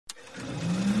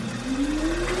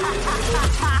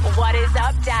What is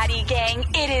up, Daddy Gang?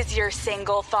 It is your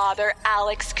single father,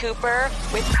 Alex Cooper,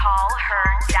 with Call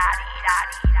Her Daddy.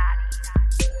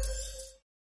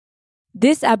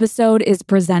 This episode is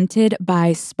presented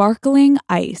by Sparkling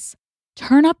Ice.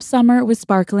 Turn up summer with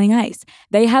Sparkling Ice.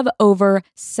 They have over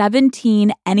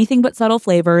 17 anything but subtle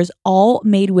flavors, all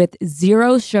made with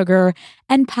zero sugar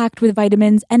and packed with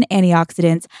vitamins and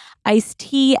antioxidants. Iced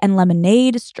tea and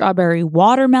lemonade, strawberry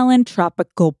watermelon,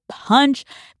 tropical punch,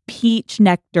 peach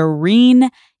nectarine.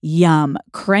 Yum.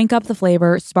 Crank up the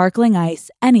flavor. Sparkling Ice,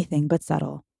 anything but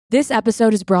subtle. This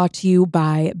episode is brought to you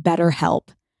by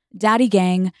BetterHelp. Daddy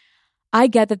Gang, I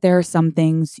get that there are some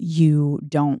things you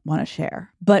don't want to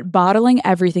share, but bottling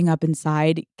everything up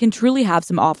inside can truly have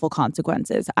some awful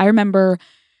consequences. I remember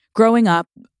growing up,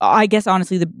 I guess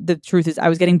honestly the truth is I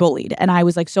was getting bullied, and I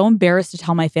was like so embarrassed to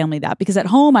tell my family that, because at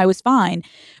home I was fine,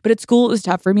 but at school it was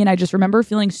tough for me, and I just remember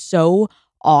feeling so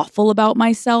awful about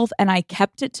myself, and I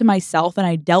kept it to myself and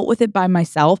I dealt with it by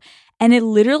myself, and it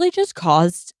literally just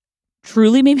caused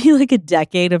truly maybe like a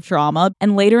decade of trauma.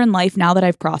 And later in life, now that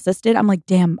I've processed it, I'm like,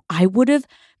 damn, I would have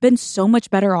been so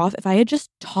much better off if I had just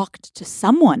talked to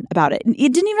someone about it. And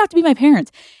it didn't even have to be my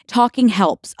parents. Talking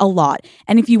helps a lot.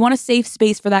 And if you want a safe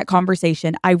space for that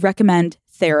conversation, I recommend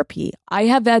therapy. I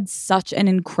have had such an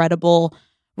incredible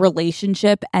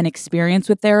relationship and experience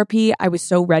with therapy. I was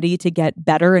so ready to get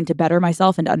better and to better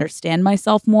myself and to understand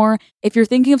myself more. If you're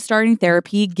thinking of starting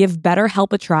therapy, give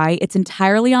BetterHelp a try. It's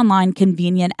entirely online,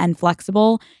 convenient, and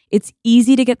flexible. It's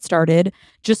easy to get started.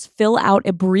 Just fill out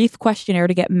a brief questionnaire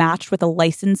to get matched with a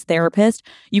licensed therapist.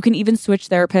 You can even switch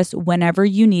therapists whenever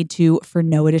you need to for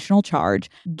no additional charge.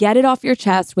 Get it off your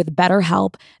chest with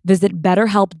BetterHelp. Visit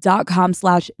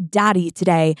betterhelp.com/daddy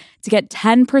today to get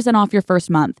 10% off your first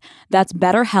month. That's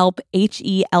BetterHelp,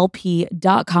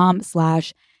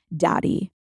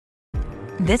 HELP.com/daddy.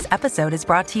 This episode is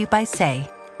brought to you by Say.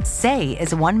 Say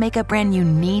is one makeup brand you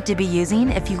need to be using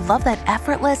if you love that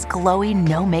effortless, glowy,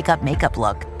 no makeup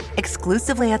look.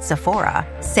 Exclusively at Sephora,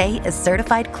 Say is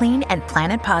certified clean and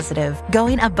planet positive,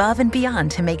 going above and beyond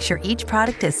to make sure each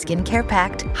product is skincare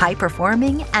packed, high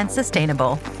performing, and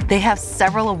sustainable. They have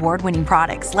several award-winning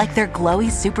products like their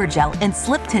glowy super gel and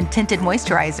slip tint tinted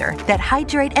moisturizer that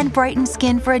hydrate and brighten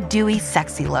skin for a dewy,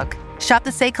 sexy look. Shop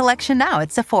the Say collection now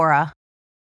at Sephora.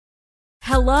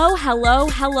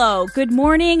 Hello. Good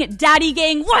morning, Daddy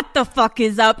Gang. What the fuck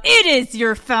is up? It is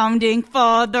your founding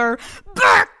father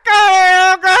back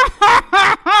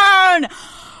again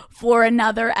for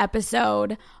another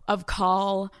episode of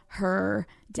Call Her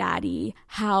Daddy.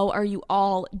 How are you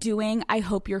all doing? I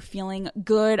hope you're feeling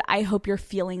good. I hope you're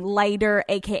feeling lighter,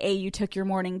 aka you took your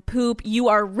morning poop. You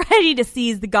are ready to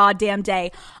seize the goddamn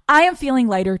day. I am feeling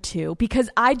lighter too, because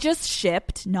I just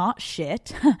shipped, not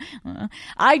shit.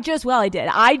 I just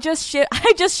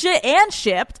shit and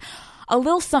shipped a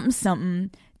little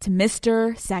something to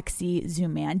Mr. Sexy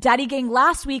Zooman. Daddy Gang,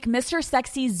 last week, Mr.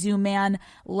 Sexy Zooman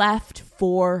left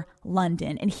for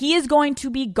London, and he is going to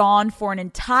be gone for an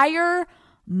entire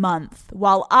month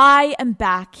while I am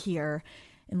back here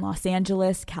in Los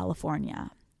Angeles,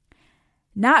 California.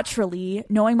 Naturally,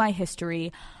 knowing my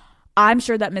history, I'm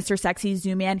sure that Mr. Sexy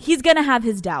Zooman, he's going to have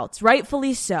his doubts,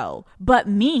 rightfully so. But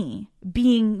me,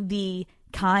 being the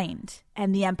kind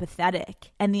and the empathetic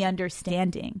and the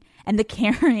understanding and the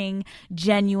caring,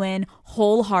 genuine,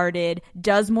 wholehearted,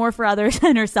 does more for others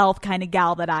than herself kind of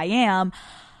gal that I am,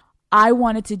 I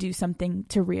wanted to do something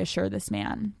to reassure this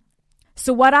man.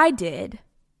 So what I did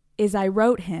is I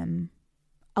wrote him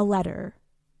a letter,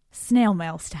 snail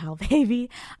mail style, baby.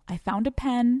 I found a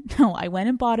pen. No, I went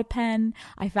and bought a pen.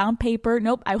 I found paper.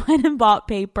 Nope, I went and bought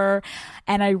paper,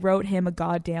 and I wrote him a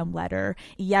goddamn letter.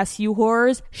 Yes, you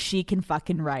whores, she can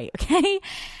fucking write, okay?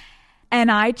 And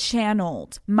I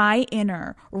channeled my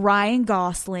inner Ryan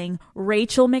Gosling,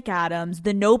 Rachel McAdams,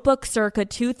 The Notebook circa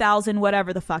 2000,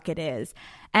 whatever the fuck it is.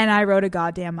 And I wrote a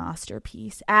goddamn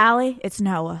masterpiece. Allie, it's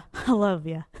Noah. I love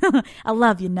you. I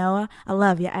love you, Noah. I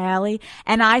love you, Allie.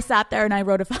 And I sat there and I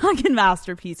wrote a fucking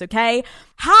masterpiece, okay?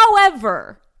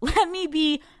 However, let me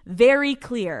be very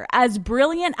clear. As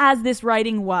brilliant as this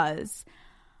writing was,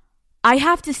 I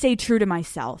have to stay true to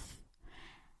myself.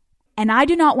 And I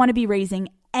do not want to be raising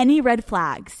any red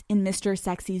flags in Mr.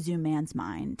 Sexy Zooman's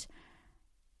mind.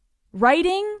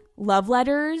 Writing love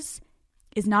letters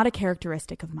is not a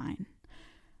characteristic of mine.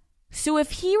 So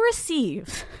if he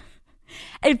receives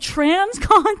a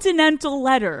transcontinental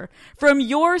letter from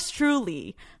yours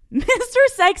truly, Mr.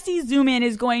 Sexy Zoom In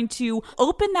is going to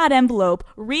open that envelope,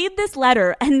 read this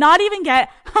letter, and not even get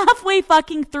halfway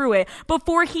fucking through it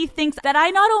before he thinks that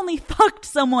I not only fucked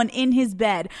someone in his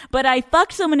bed, but I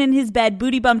fucked someone in his bed,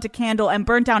 booty bumped a candle, and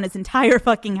burnt down his entire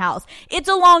fucking house. It's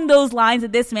along those lines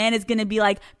that this man is going to be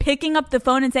like picking up the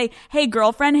phone and say, hey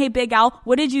girlfriend, hey Big Al,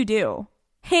 what did you do?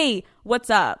 Hey, what's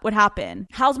up? What happened?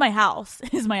 How's my house?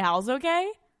 Is my house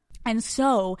okay? And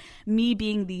so, me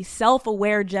being the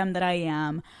self-aware gem that I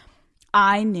am,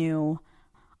 I knew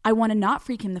I want to not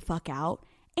freak him the fuck out,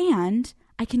 and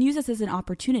I can use this as an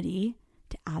opportunity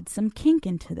to add some kink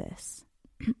into this.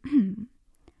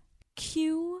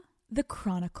 Cue the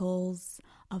Chronicles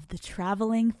of the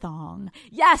Traveling Thong.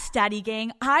 Yes, Daddy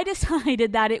Gang, I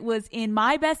decided that it was in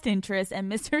my best interest and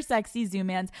Mr. Sexy Zoom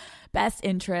Man's best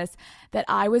interest that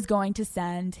I was going to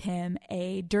send him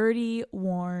a dirty,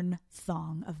 worn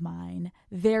thong of mine.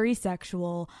 Very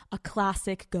sexual, a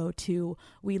classic go-to.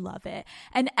 We love it.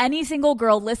 And any single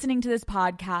girl listening to this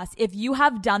podcast, if you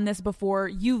have done this before,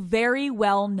 you very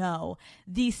well know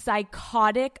the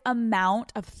psychotic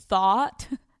amount of thought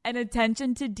and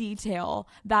attention to detail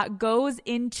that goes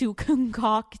into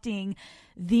concocting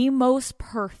the most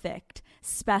perfect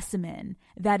specimen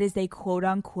that is a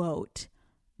quote-unquote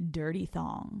dirty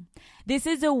thong. This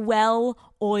is a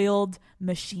well-oiled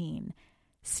machine.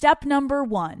 Step number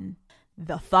 1,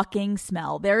 the fucking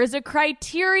smell. There is a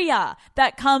criteria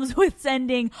that comes with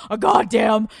sending a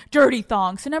goddamn dirty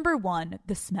thong. So number 1,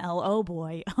 the smell. Oh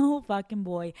boy. Oh fucking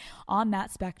boy. On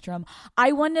that spectrum,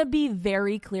 I want to be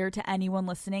very clear to anyone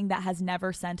listening that has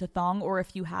never sent a thong, or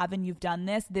if you have and you've done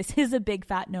this is a big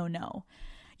fat no-no.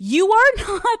 You are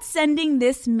not sending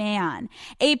this man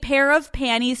a pair of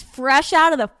panties fresh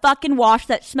out of the fucking wash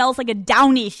that smells like a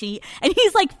Downy sheet. And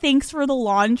he's like, thanks for the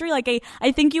laundry. Like,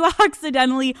 I think you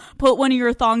accidentally put one of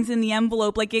your thongs in the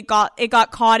envelope. Like it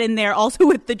got caught in there also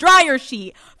with the dryer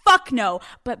sheet. Fuck no.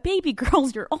 But baby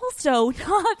girls, you're also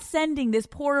not sending this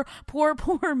poor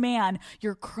man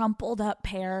your crumpled up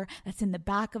pair that's in the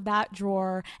back of that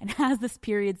drawer and has this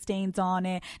period stains on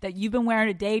it that you've been wearing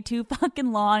a day too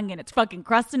fucking long and it's fucking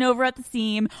crusting over at the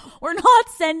seam. We're not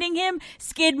sending him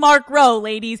Skid Mark Row,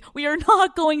 ladies. We are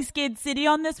not going Skid City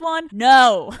on this one.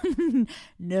 No.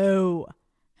 No.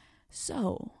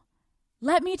 So,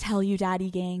 let me tell you, Daddy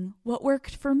Gang, what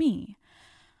worked for me.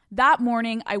 That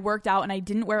morning, I worked out and I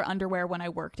didn't wear underwear when I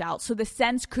worked out. So the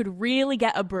scents could really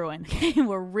get a brewing.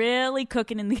 We're really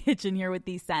cooking in the kitchen here with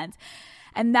these scents.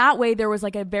 And that way there was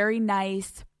like a very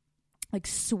nice like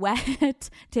sweat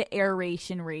to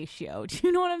aeration ratio. Do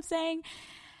you know what I'm saying?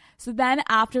 So then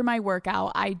after my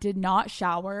workout, I did not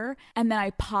shower and then I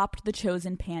popped the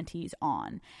Chosen panties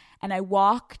on. And I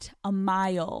walked a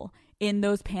mile in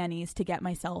those panties to get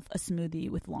myself a smoothie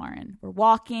with Lauren. We're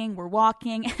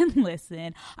walking, and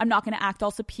listen, I'm not going to act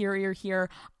all superior here.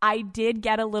 I did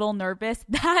get a little nervous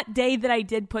that day that I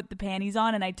did put the panties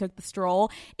on and I took the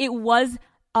stroll. It was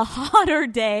a hotter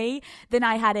day than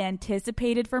I had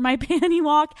anticipated for my panty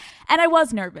walk, and I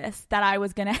was nervous that I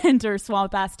was going to enter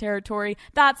swamp ass territory.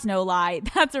 That's no lie.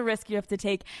 That's a risk you have to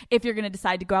take if you're going to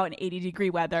decide to go out in 80-degree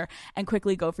weather and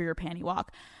quickly go for your panty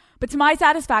walk. But to my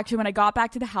satisfaction, when I got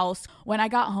back to the house, when I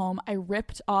got home, I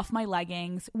ripped off my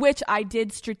leggings, which I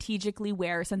did strategically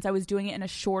wear since I was doing it in a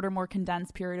shorter, more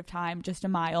condensed period of time, just a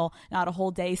mile, not a whole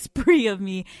day spree of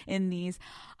me in these.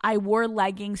 I wore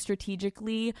leggings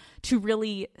strategically to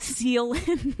really seal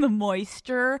in the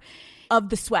moisture of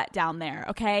the sweat down there,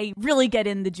 okay? Really get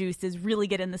in the juices, really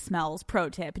get in the smells. Pro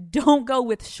tip, don't go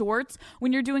with shorts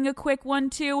when you're doing a quick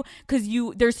 1-2 because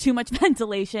there's too much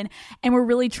ventilation and we're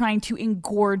really trying to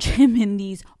engorge him in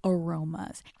these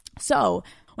aromas. So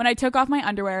when I took off my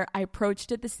underwear, I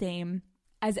approached it the same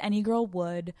as any girl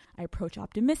would. I approach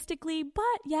optimistically, but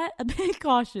yet a bit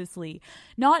cautiously,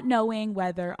 not knowing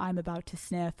whether I'm about to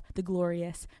sniff the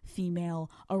glorious female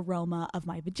aroma of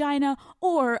my vagina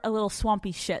or a little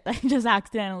swampy shit that I just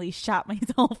accidentally shot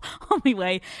myself on my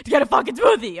way to get a fucking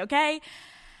smoothie, okay?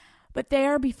 But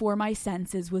there, before my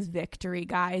senses, was victory,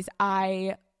 guys.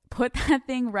 I put that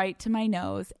thing right to my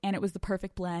nose, and it was the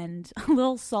perfect blend. A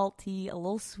little salty, a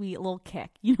little sweet, a little kick.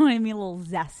 You know what I mean? A little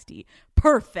zesty.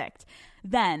 Perfect.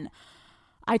 Then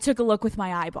I took a look with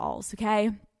my eyeballs,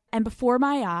 okay? And before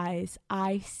my eyes,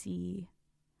 I see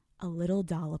a little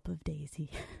dollop of Daisy.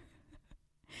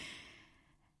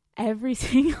 Every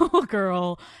single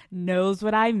girl knows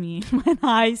what I mean when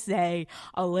I say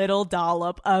a little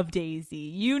dollop of Daisy.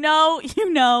 You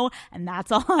know, and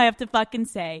that's all I have to fucking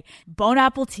say. Bon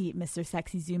appetit, Mr.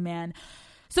 Sexy Zoom Man.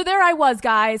 So there I was,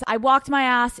 guys. I walked my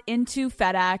ass into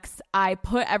FedEx. I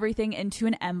put everything into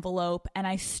an envelope and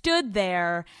I stood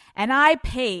there and I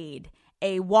paid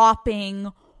a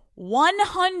whopping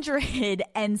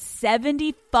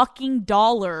 $170 fucking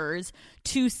dollars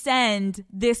to send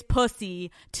this pussy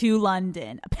to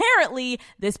London. Apparently,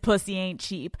 this pussy ain't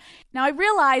cheap. Now, I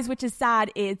realize, which is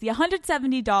sad, is the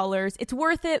 $170, it's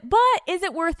worth it, but is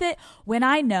it worth it when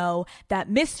I know that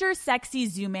Mr. Sexy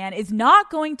Zooman is not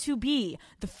going to be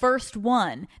the first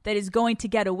one that is going to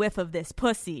get a whiff of this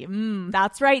pussy?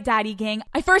 That's right, Daddy Gang.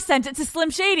 I first sent it to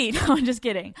Slim Shady. No, I'm just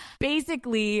kidding.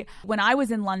 Basically, when I was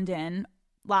in London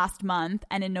last month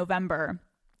and in November,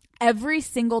 every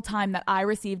single time that I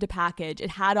received a package, it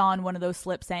had on one of those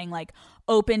slips saying like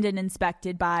opened and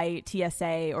inspected by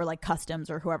TSA or like customs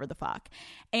or whoever the fuck.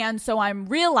 And so I'm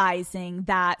realizing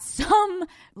that some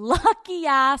lucky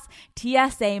ass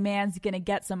TSA man's going to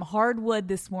get some hardwood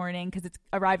this morning because it's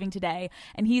arriving today.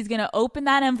 And he's going to open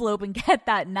that envelope and get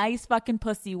that nice fucking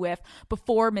pussy whiff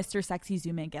before Mr. Sexy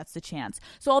Zooman gets the chance.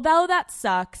 So although that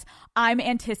sucks, I'm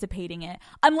anticipating it.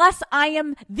 Unless I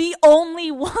am the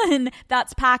only one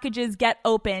that's packages get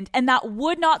opened. And that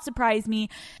would not surprise me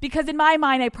because in my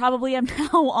mind, I probably am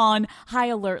now on high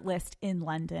alert list in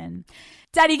London.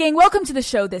 Daddy Gang, welcome to the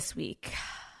show this week.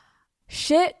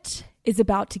 Shit is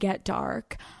about to get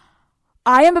dark.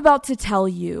 I am about to tell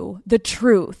you the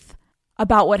truth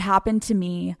about what happened to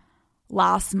me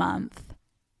last month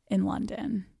in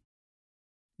London.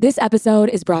 This episode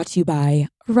is brought to you by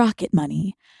Rocket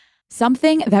Money.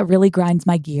 Something that really grinds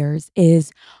my gears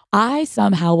is I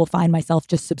somehow will find myself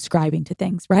just subscribing to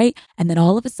things, right? And then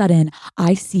all of a sudden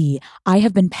I see I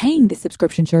have been paying this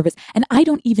subscription service and I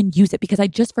don't even use it because I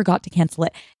just forgot to cancel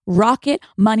it. Rocket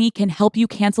Money can help you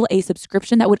cancel a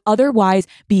subscription that would otherwise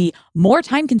be more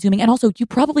time consuming and also you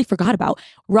probably forgot about.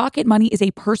 Rocket Money is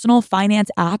a personal finance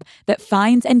app that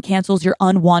finds and cancels your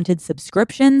unwanted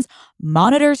subscriptions,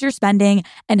 monitors your spending,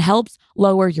 and helps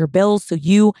lower your bills so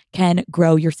you can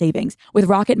grow your savings. With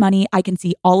Rocket Money, I can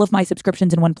see all of my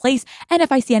subscriptions in one place, and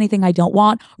if I see anything I don't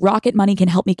want, Rocket Money can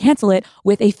help me cancel it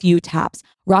with a few taps.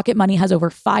 Rocket Money has over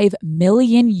 5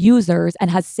 million users and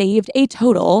has saved a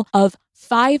total of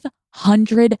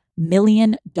 $500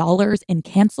 million in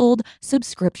canceled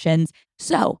subscriptions.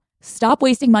 So stop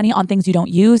wasting money on things you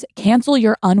don't use. Cancel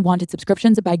your unwanted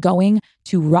subscriptions by going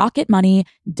to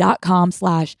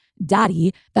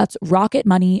rocketmoney.com/daddy. That's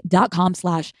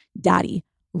rocketmoney.com/daddy.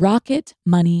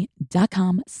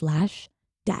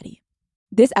 rocketmoney.com/daddy.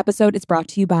 This episode is brought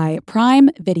to you by Prime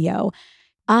Video.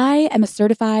 I am a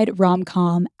certified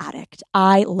rom-com addict.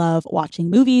 I love watching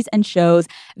movies and shows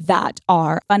that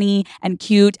are funny and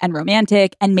cute and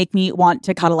romantic and make me want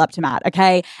to cuddle up to Matt,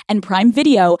 okay? And Prime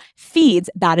Video feeds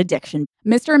that addiction.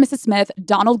 Mr. and Mrs. Smith,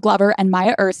 Donald Glover, and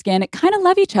Maya Erskine kind of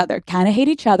love each other, kind of hate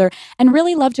each other, and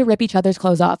really love to rip each other's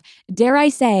clothes off. Dare I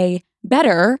say,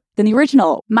 better than the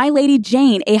original. My Lady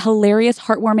Jane, a hilarious,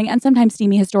 heartwarming, and sometimes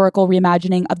steamy historical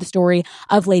reimagining of the story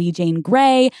of Lady Jane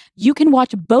Grey. You can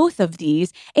watch both of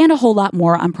these and a whole lot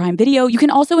more on Prime Video. You can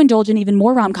also indulge in even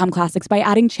more rom-com classics by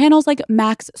adding channels like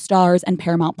Max, Stars, and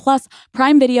Paramount Plus.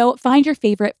 Prime Video, find your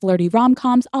favorite flirty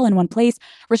rom-coms all in one place.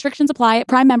 Restrictions apply.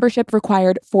 Prime membership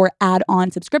required for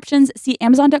add-on subscriptions. See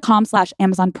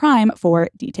Amazon.com/Amazon Prime for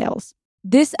details.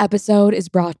 This episode is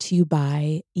brought to you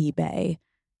by eBay.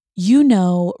 You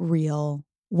know real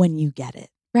when you get it,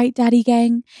 right, Daddy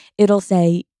Gang? It'll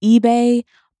say eBay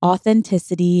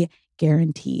authenticity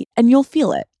guarantee, and you'll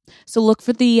feel it. So look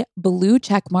for the blue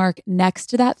check mark next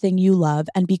to that thing you love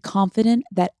and be confident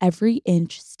that every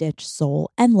inch, stitch, sole,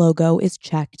 and logo is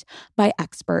checked by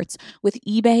experts. With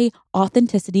eBay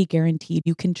authenticity guaranteed,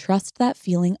 you can trust that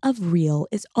feeling of real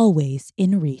is always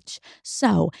in reach.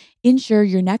 So ensure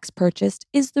your next purchase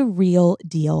is the real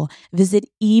deal. Visit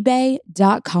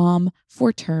ebay.com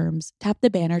for terms. Tap the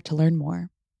banner to learn more.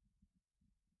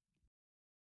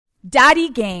 Daddy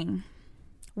Gang.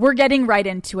 We're getting right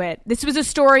into it. This was a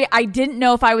story I didn't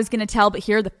know if I was going to tell, but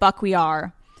here the fuck we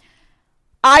are.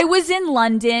 I was in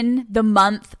London the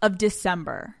month of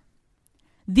December.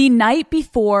 The night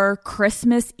before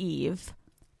Christmas Eve,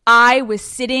 I was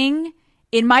sitting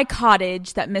in my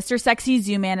cottage that Mr. Sexy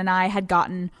Zooman and I had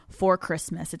gotten for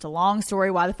Christmas. It's a long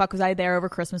story. Why the fuck was I there over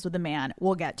Christmas with a man?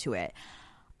 We'll get to it.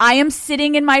 I am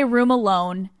sitting in my room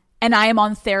alone, and I am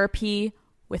on therapy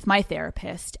with my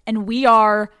therapist, and we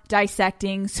are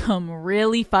dissecting some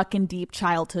really fucking deep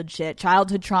childhood shit,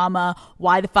 childhood trauma,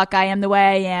 why the fuck I am the way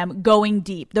I am, going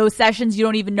deep. Those sessions you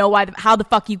don't even know how the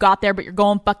fuck you got there, but you're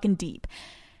going fucking deep.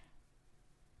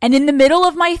 And in the middle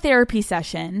of my therapy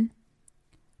session,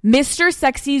 Mr.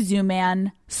 Sexy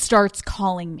Zooman starts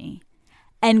calling me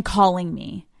and calling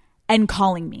me and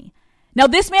calling me. Now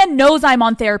this man knows I'm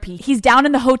on therapy. He's down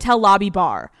in the hotel lobby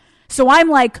bar. So I'm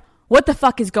like, What the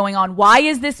fuck is going on? Why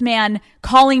is this man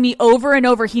calling me over and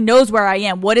over? He knows where I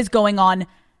am. What is going on?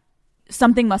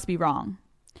 Something must be wrong.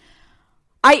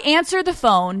 I answer the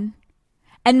phone,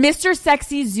 and Mr.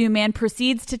 Sexy Zooman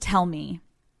proceeds to tell me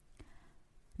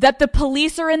that the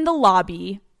police are in the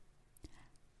lobby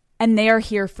and they are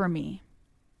here for me.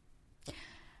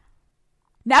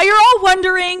 Now you're all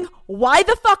wondering, why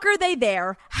the fuck are they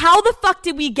there? How the fuck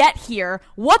did we get here?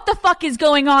 What the fuck is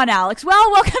going on, Alex?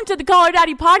 Well, welcome to the Call Her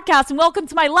Daddy podcast and welcome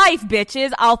to my life,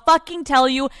 bitches. I'll fucking tell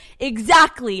you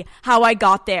exactly how I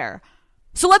got there.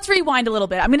 So let's rewind a little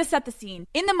bit. I'm going to set the scene.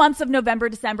 In the months of November,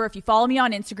 December, if you follow me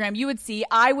on Instagram, you would see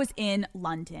I was in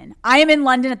London. I am in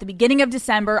London at the beginning of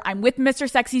December. I'm with Mr.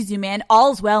 Sexy Zooman.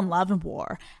 All's well in love and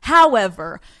war.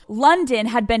 However, London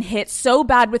had been hit so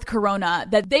bad with corona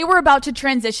that they were about to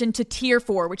transition to tier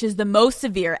 4, which is the most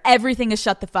severe. Everything is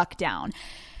shut the fuck down.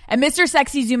 And Mr.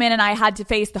 Sexy Zooman and I had to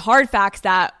face the hard facts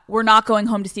that we're not going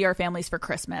home to see our families for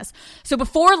Christmas. So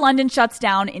before London shuts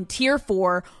down in tier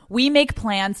 4, we make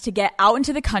plans to get out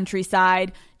into the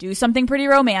countryside, do something pretty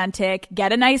romantic,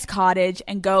 get a nice cottage,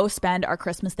 and go spend our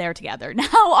Christmas there together. Now,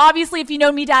 obviously, if you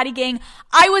know me, Daddy Gang,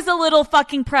 I was a little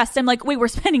fucking pressed. I'm like, wait, we're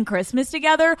spending Christmas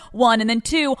together? 1, and then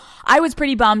 2, I was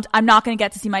pretty bummed. I'm not going to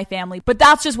get to see my family, but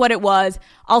that's just what it was.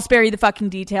 I'll spare you the fucking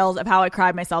details of how I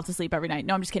cried myself to sleep every night.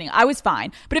 No, I'm just kidding. I was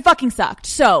fine, but it fucking sucked.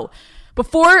 So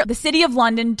before the city of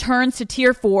London turns to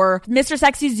tier 4, Mr.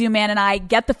 Sexy Zooman and I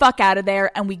get the fuck out of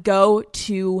there and we go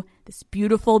to this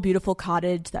beautiful, beautiful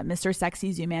cottage that Mr.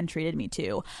 Sexy Zooman treated me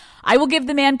to. I will give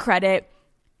the man credit.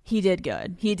 He did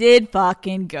good. He did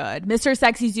fucking good. Mr.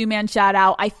 Sexy Zooman, shout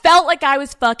out. I felt like I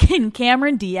was fucking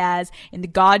Cameron Diaz in the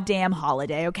goddamn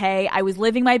holiday, okay? I was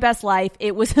living my best life.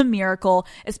 It was a miracle,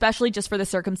 especially just for the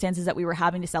circumstances that we were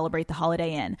having to celebrate the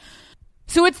holiday in.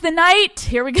 So it's the night.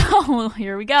 Here we go.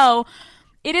 Here we go.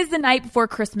 It is the night before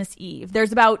Christmas Eve.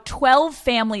 There's about 12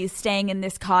 families staying in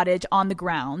this cottage on the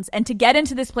grounds. And to get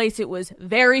into this place, it was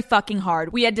very fucking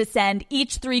hard. We had to send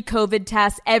each 3 COVID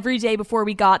tests every day before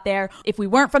we got there. If we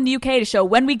weren't from the UK, to show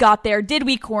when we got there, did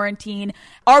we quarantine?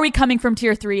 Are we coming from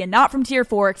tier 3 and not from tier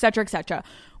 4, etc., etc.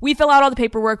 We fill out all the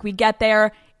paperwork. We get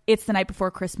there. It's the night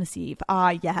before Christmas Eve.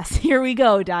 Ah, yes. Here we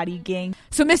go, Daddy Gang.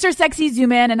 So Mr. Sexy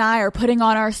Zooman and I are putting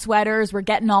on our sweaters. We're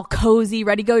getting all cozy,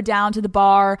 ready to go down to the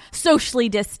bar, socially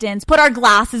distanced, put our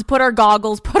glasses, put our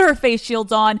goggles, put our face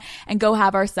shields on, and go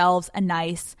have ourselves a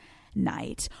nice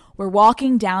night. We're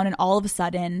walking down and all of a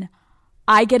sudden,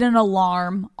 I get an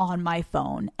alarm on my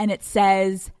phone and it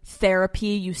says, "Therapy,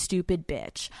 you stupid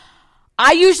bitch."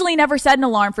 I usually never set an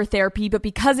alarm for therapy, but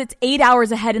because it's 8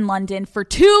 hours ahead in London, for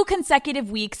 2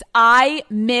 consecutive weeks, I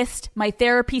missed my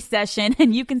therapy session.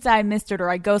 And you can say I missed it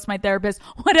or I ghost my therapist,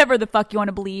 whatever the fuck you want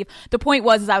to believe. The point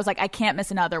was, I was like, I can't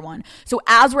miss another one. So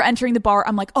as we're entering the bar,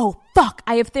 I'm like, oh, fuck,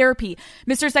 I have therapy.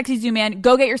 Mr. Sexy Zooman,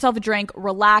 go get yourself a drink,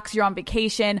 relax, you're on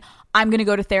vacation. I'm going to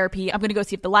go to therapy. I'm going to go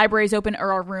see if the library is open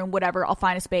or our room, whatever. I'll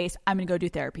find a space. I'm going to go do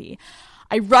therapy.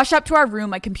 I rush up to our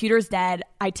room. My computer's dead.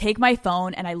 I take my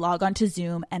phone and I log onto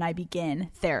Zoom and I begin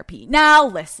therapy. Now,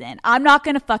 listen, I'm not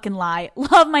going to fucking lie.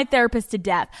 Love my therapist to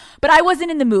death, but I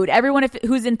wasn't in the mood. Everyone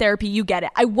who's in therapy, you get it.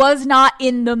 I was not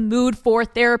in the mood for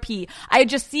therapy. I had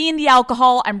just seen the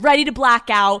alcohol. I'm ready to black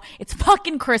out. It's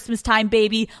fucking Christmas time,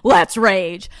 baby. Let's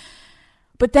rage.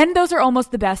 But then those are almost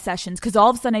the best sessions because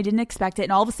all of a sudden I didn't expect it.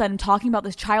 And all of a sudden talking about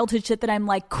this childhood shit that I'm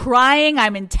like crying.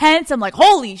 I'm intense. I'm like,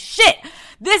 holy shit.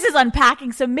 This is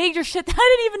unpacking some major shit that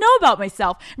I didn't even know about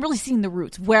myself. I'm really seeing the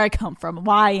roots of where I come from,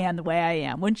 why I am the way I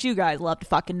am. Wouldn't you guys love to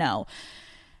fucking know?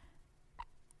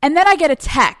 And then I get a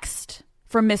text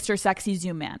from Mr. Sexy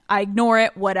Zooman. I ignore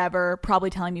it, whatever,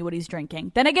 probably telling me what he's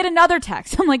drinking. Then I get another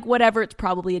text. I'm like, whatever, it's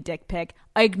probably a dick pic.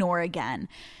 I ignore again.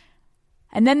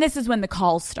 And then this is when the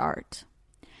calls start.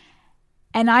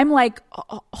 And I'm like,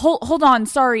 hold on,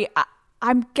 sorry,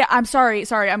 I'm sorry,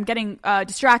 I'm getting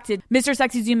distracted. Mr.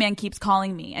 Sexy Zooman keeps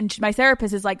calling me, and my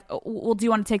therapist is like, well, do you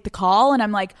want to take the call? And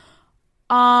I'm like,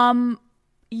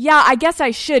 yeah, I guess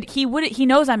I should. He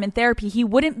knows I'm in therapy. He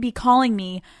wouldn't be calling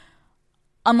me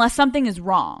unless something is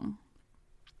wrong.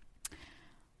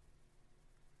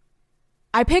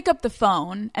 I pick up the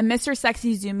phone, and Mr.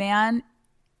 Sexy Zooman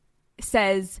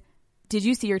says, "Did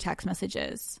you see your text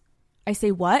messages?" I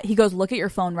say, "What?" He goes, "Look at your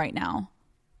phone right now."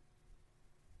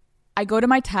 I go to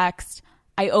my text.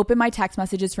 I open my text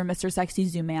messages from Mr. Sexy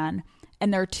Zooman,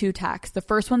 and there are 2 texts. The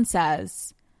first one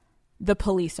says, "The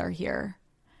police are here."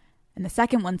 And the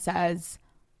second one says,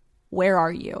 "Where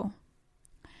are you?"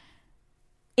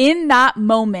 In that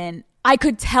moment, I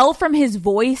could tell from his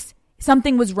voice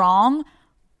something was wrong,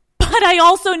 but I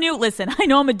also knew, listen, I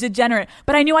know I'm a degenerate,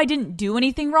 but I knew I didn't do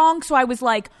anything wrong. So I was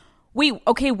like, wait,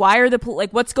 okay, why are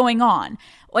like, what's going on?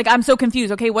 Like, I'm so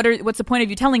confused. Okay, what's the point of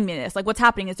you telling me this? Like, what's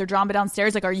happening? Is there drama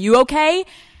downstairs? Like, are you okay?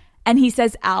 And he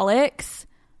says, Alex,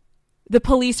 the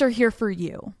police are here for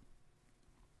you.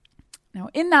 Now,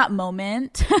 in that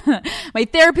moment, my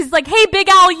therapist is like, hey, Big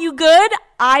Al, you good?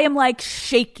 I am like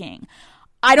shaking.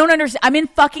 I don't understand. I'm in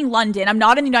fucking London. I'm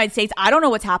not in the United States. I don't know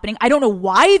what's happening. I don't know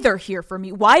why they're here for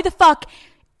me. Why the fuck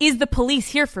is the police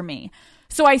here for me?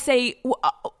 So I say,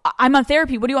 I'm on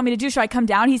therapy. What do you want me to do? Should I come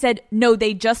down? He said, no,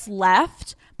 they just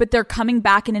left, but they're coming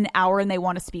back in an hour and they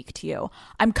want to speak to you.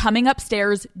 I'm coming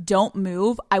upstairs. Don't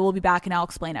move. I will be back and I'll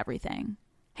explain everything.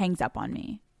 Hangs up on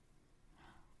me.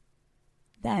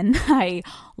 Then I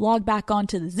log back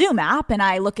onto the Zoom app and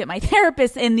I look at my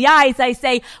therapist in the eyes. I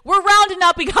say, we're rounding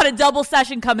up. We got a double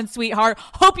session coming, sweetheart.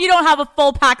 Hope you don't have a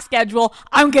full pack schedule.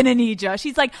 I'm going to need you.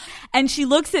 She's like, and she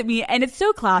looks at me and it's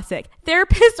so classic.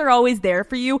 Therapists are always there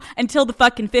for you until the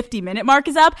fucking 50-minute mark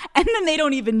is up and then they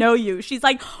don't even know you. She's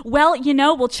like, well,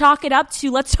 we'll chalk it up to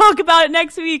let's talk about it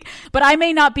next week, but I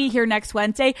may not be here next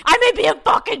Wednesday. I may be in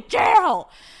fucking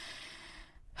jail.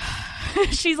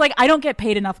 She's like, I don't get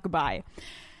paid enough. Goodbye.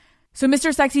 So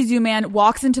Mr. Sexy Zoom Man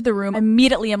walks into the room.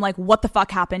 Immediately, I'm like, what the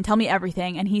fuck happened? Tell me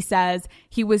everything. And he says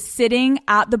he was sitting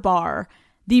at the bar.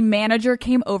 The manager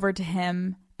came over to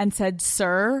him and said,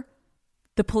 sir,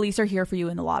 the police are here for you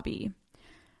in the lobby.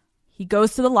 He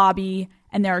goes to the lobby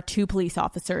and there are two police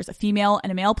officers, a female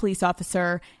and a male police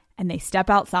officer, and they step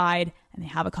outside and they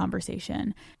have a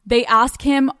conversation. They ask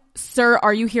him, sir,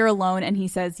 are you here alone? And he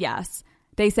says, yes.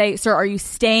 They say, sir, are you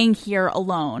staying here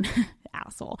alone?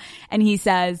 Asshole. And he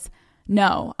says,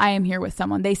 no, I am here with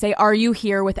someone. They say, are you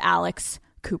here with Alex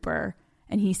Cooper?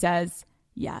 And he says,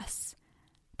 yes.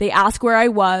 They ask where I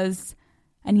was.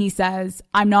 And he says,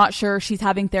 I'm not sure. She's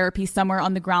having therapy somewhere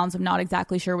on the grounds. I'm not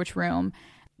exactly sure which room.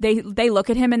 They look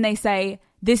at him and they say,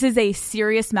 this is a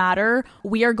serious matter.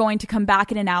 We are going to come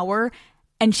back in an hour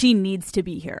and she needs to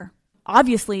be here.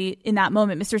 Obviously, in that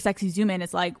moment, Mr. Sexy Zoom In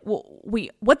is like, well,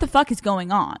 wait, what the fuck is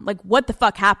going on? Like, what the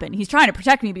fuck happened? He's trying to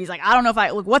protect me, but he's like, I don't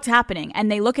know if what's happening? And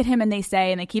they look at him and they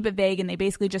say, and they keep it vague, and they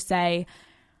basically just say,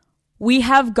 we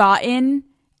have gotten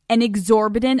an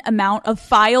exorbitant amount of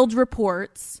filed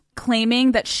reports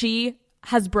claiming that she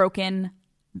has broken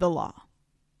the law.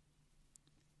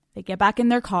 They get back in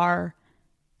their car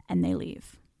and they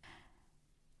leave.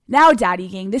 Now, Daddy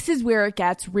Gang, this is where it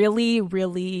gets really,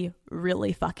 really,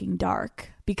 really fucking dark,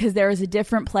 because there is a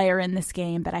different player in this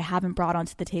game that I haven't brought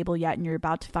onto the table yet, and you're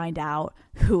about to find out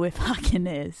who it fucking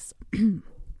is.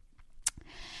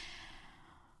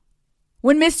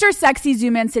 When Mr. Sexy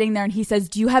Zoom In's sitting there and he says,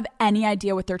 do you have any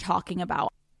idea what they're talking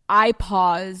about? I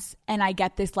pause and I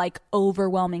get this like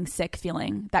overwhelming sick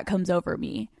feeling that comes over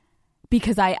me,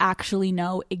 because I actually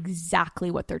know exactly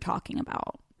what they're talking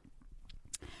about.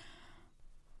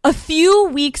 A few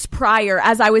weeks prior,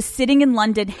 as I was sitting in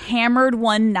London, hammered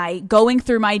one night, going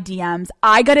through my DMs,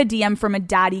 I got a DM from a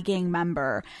Daddy Gang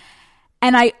member.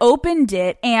 And I opened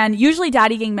it, and usually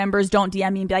Daddy Gang members don't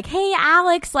DM me and be like, hey,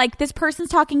 Alex, like, this person's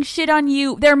talking shit on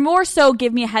you. They're more so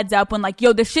give me a heads up when, like,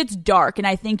 yo, this shit's dark, and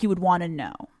I think you would want to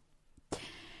know.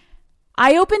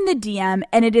 I opened the DM,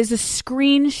 and it is a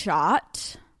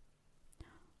screenshot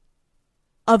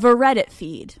of a Reddit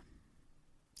feed.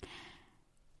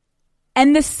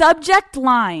 And the subject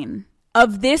line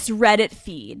of this Reddit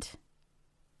feed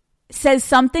says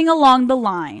something along the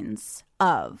lines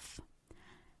of,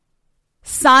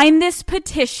 sign this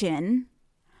petition.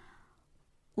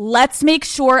 Let's make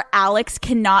sure Alex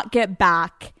cannot get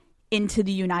back into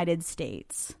the United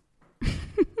States.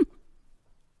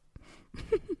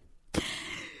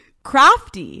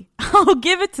 Crafty. I'll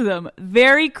give it to them.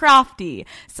 Very crafty.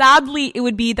 Sadly, it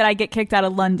would be that I get kicked out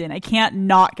of London. I can't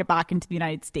not get back into the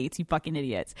United States, you fucking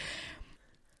idiots.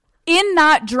 In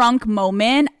that drunk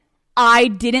moment, I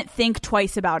didn't think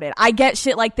twice about it. I get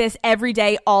shit like this every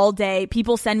day, all day.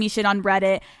 People send me shit on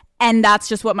Reddit, and that's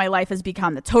just what my life has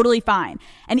become. That's totally fine.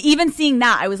 And even seeing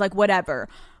that, I was like, whatever.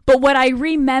 But what I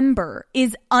remember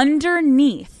is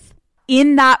underneath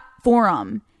in that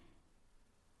forum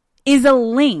is a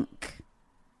link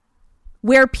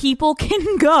where people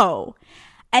can go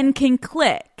and can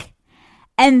click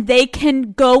and they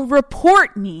can go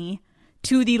report me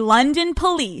to the London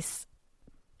police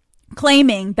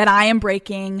claiming that I am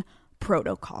breaking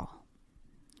protocol.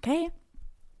 Okay?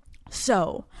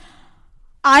 So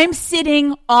I'm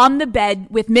sitting on the bed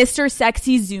with Mr.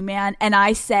 Sexy Zoom Man and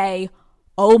I say,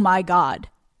 oh my God,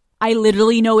 I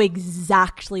literally know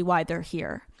exactly why they're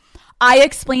here. I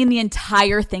explain the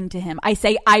entire thing to him. I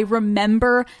say, I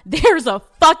remember there's a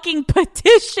fucking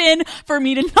petition for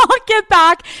me to not get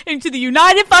back into the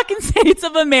United fucking States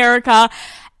of America.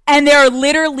 And they're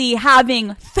literally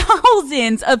having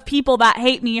thousands of people that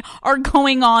hate me are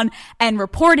going on and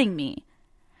reporting me.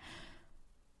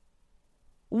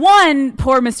 One,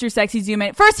 poor Mr. Sexy Zoom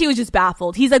Man. First, he was just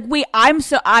baffled. He's like, wait, I'm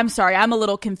sorry. I'm a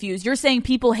little confused. You're saying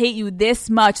people hate you this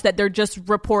much that they're just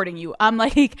reporting you. I'm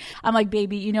like,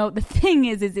 baby, you know, the thing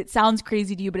is it sounds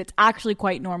crazy to you, but it's actually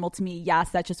quite normal to me. Yes,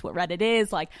 that's just what Reddit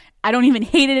is. Like, I don't even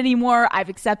hate it anymore. I've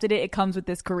accepted it. It comes with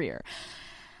this career.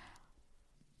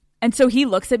 And so he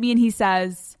looks at me and he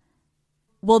says,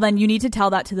 well, then you need to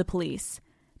tell that to the police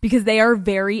because they are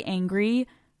very angry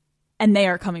and they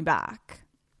are coming back.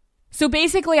 So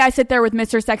basically, I sit there with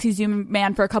Mr. Sexy Zoom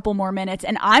Man for a couple more minutes,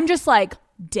 and I'm just like,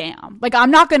 damn. Like,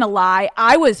 I'm not gonna lie.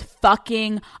 I was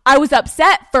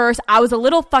upset first. I was a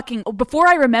little before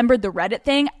I remembered the Reddit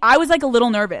thing, I was like a little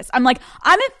nervous. I'm like,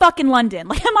 I'm in fucking London.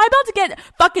 Like, am I about to get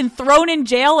fucking thrown in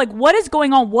jail? Like, what is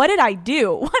going on? What did I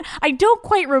do? I don't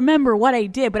quite remember what I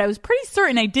did, but I was pretty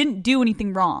certain I didn't do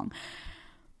anything wrong.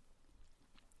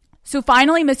 So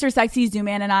finally, Mr. Sexy Zoom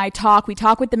Man and I talk. We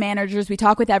talk with the managers. We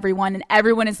talk with everyone. And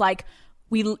everyone is like,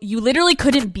 you literally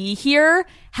couldn't be here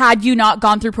had you not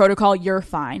gone through protocol. You're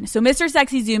fine. So Mr.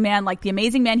 Sexy Zoom Man, like the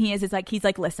amazing man he is like, he's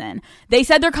like, listen, they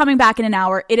said they're coming back in an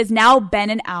hour. It has now been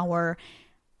an hour.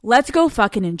 Let's go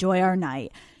fucking enjoy our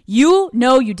night. You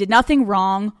know you did nothing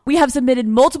wrong. We have submitted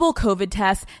multiple COVID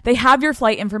tests. They have your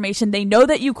flight information. They know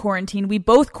that you quarantined. We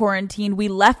both quarantined. We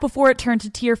left before it turned to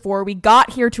tier 4. We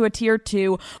got here to a tier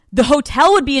 2. The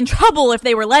hotel would be in trouble if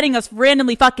they were letting us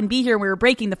randomly fucking be here and we were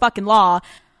breaking the fucking law.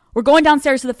 We're going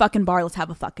downstairs to the fucking bar. Let's have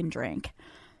a fucking drink.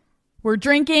 We're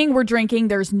drinking.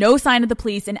 There's no sign of the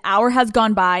police. An hour has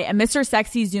gone by and Mr.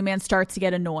 Sexy Zoom Man starts to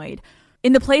get annoyed.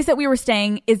 In the place that we were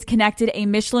staying is connected a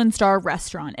Michelin star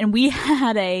restaurant. And we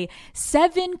had a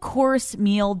 7-course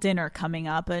meal dinner coming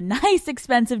up. A nice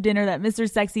expensive dinner that Mr.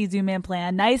 Sexy Zoom Man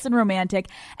planned. Nice and romantic.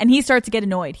 And he starts to get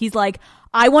annoyed. He's like,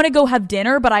 I want to go have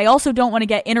dinner, but I also don't want to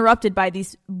get interrupted by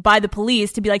the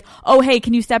police to be like, oh, hey,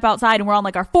 can you step outside? And we're on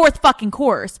like our 4th fucking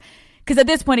course. Because at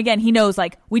this point, again, he knows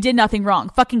like we did nothing wrong.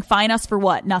 Fucking fine us for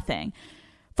what? Nothing.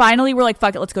 Finally, we're like,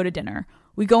 fuck it. Let's go to dinner.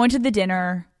 We go into the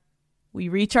dinner. We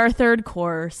reach our 3rd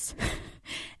course.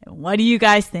 And what do you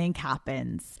guys think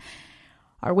happens?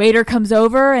 Our waiter comes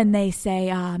over and they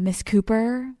say, Miss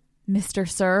Cooper, Mr.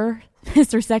 Sir,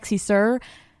 Mr. Sexy Sir,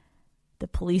 the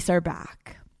police are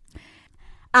back.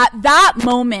 At that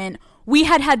moment, we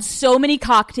had so many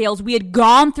cocktails. We had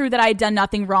gone through that I had done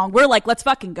nothing wrong. We're like, let's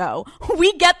fucking go.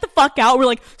 We get the fuck out. We're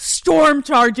like storm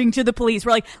charging to the police.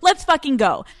 We're like, let's fucking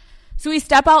go. So we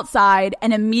step outside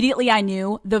and immediately I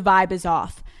knew the vibe is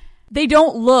off. They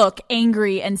don't look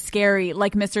angry and scary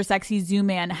like Mr. Sexy Zoom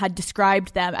Man had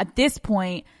described them. At this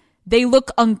point, they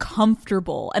look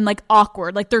uncomfortable and like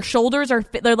awkward. Like their shoulders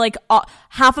they're like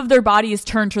half of their body is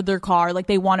turned to their car. Like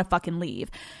they want to fucking leave.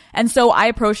 And so I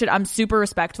approach it. I'm super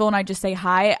respectful and I just say,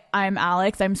 hi, I'm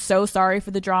Alex. I'm so sorry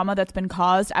for the drama that's been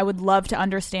caused. I would love to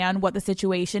understand what the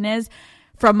situation is.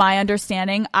 From my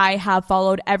understanding, I have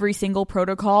followed every single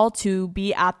protocol to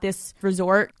be at this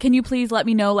resort. Can you please let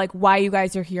me know like why you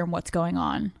guys are here and what's going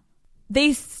on?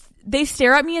 They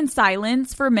stare at me in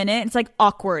silence for a minute. It's like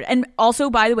awkward. And also,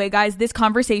 by the way, guys, this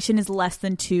conversation is less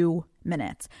than 2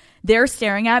 minutes. They're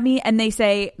staring at me and they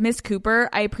say, Miss Cooper,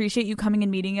 I appreciate you coming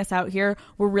and meeting us out here.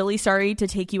 We're really sorry to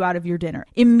take you out of your dinner.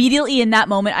 Immediately in that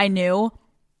moment, I knew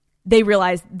they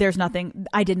realized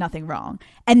I did nothing wrong.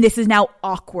 And this is now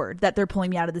awkward that they're pulling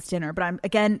me out of this dinner. But I'm,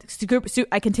 again,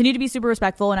 I continue to be super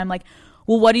respectful. And I'm like,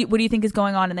 well, what do you think is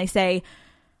going on? And they say,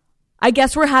 I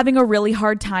guess we're having a really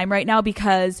hard time right now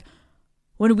because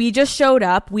when we just showed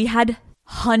up, we had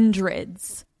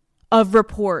hundreds of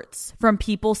reports from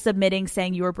people submitting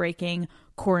saying you were breaking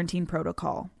quarantine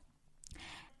protocol.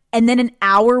 And then an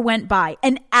hour went by,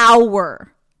 an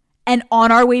hour. And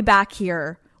on our way back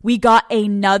here, we got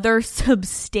another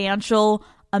substantial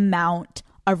amount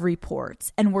of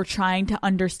reports. And we're trying to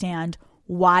understand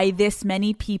why this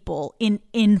many people in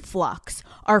influx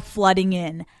are flooding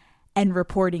in and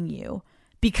reporting you.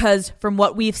 Because from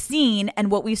what we've seen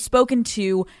and what we've spoken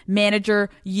to,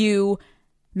 manager, you,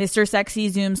 Mr. Sexy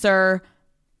Zoom Sir,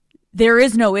 there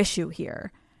is no issue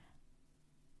here.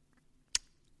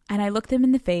 And I looked them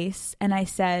in the face and I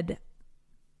said,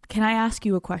 can I ask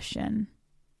you a question?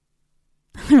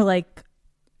 They're like,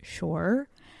 sure.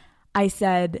 I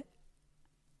said,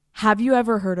 have you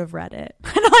ever heard of Reddit?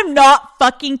 And I'm not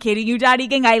fucking kidding you, Daddy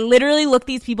Gang. I literally looked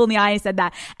these people in the eye and said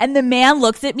that. And the man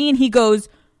looks at me and he goes,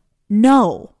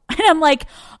 no. And I'm like,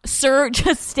 sir,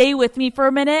 just stay with me for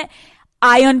a minute.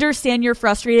 I understand you're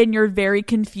frustrated and you're very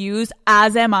confused,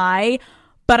 as am I,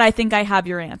 but I think I have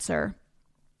your answer.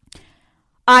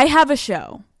 I have a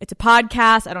show. It's a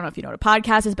podcast. I don't know if you know what a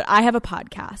podcast is, but I have a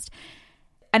podcast.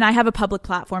 And I have a public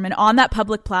platform. And on that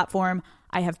public platform,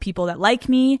 I have people that like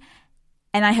me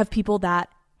and I have people that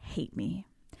hate me.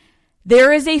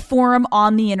 There is a forum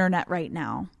on the internet right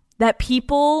now that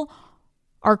people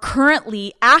are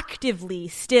currently actively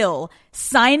still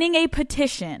signing a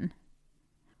petition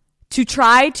to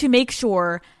try to make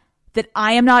sure that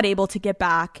I am not able to get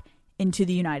back into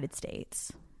the United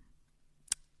States.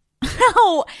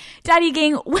 Now, Daddy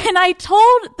Gang, when I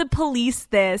told the police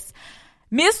this,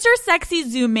 Mr. Sexy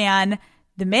Zoom Man,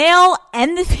 the male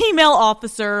and the female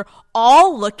officer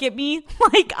all look at me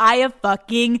like I have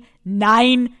fucking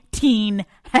 19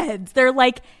 heads. They're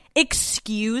like,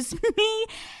 excuse me?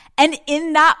 And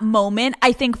in that moment,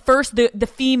 I think first the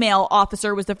female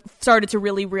officer started to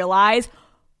really realize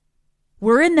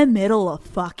we're in the middle of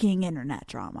fucking internet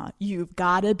drama. You've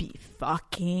got to be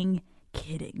fucking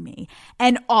kidding me.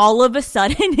 And all of a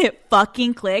sudden it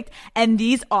fucking clicked and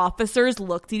these officers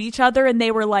looked at each other and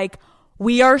they were like,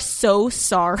 we are so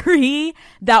sorry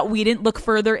that we didn't look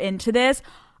further into this.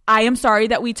 I am sorry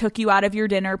that we took you out of your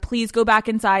dinner. Please go back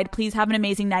inside. Please have an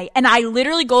amazing night. And I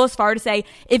literally go as far to say,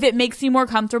 if it makes you more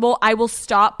comfortable, I will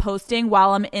stop posting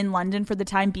while I'm in London for the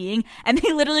time being. And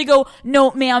they literally go,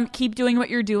 no, ma'am, keep doing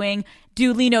what you're doing.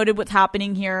 Duly noted what's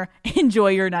happening here. Enjoy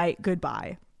your night.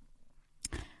 Goodbye.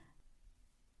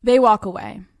 They walk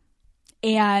away.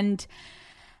 And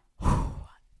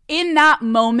in that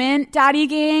moment, Daddy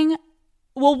Gang,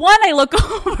 well, one, I look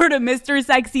over to Mr.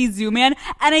 Sexy Zoom Man,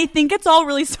 and I think it's all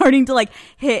really starting to, like,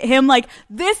 hit him. Like,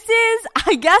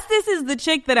 I guess this is the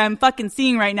chick that I'm fucking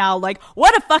seeing right now. Like,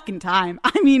 what a fucking time.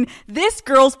 I mean, this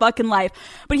girl's fucking life.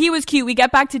 But he was cute. We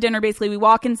get back to dinner, basically. We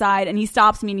walk inside, and he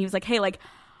stops me, and he was like, hey, like,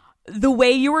 the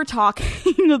way you were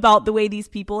talking about the way these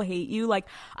people hate you, like,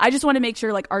 I just want to make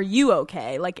sure, like, are you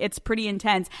okay? Like, it's pretty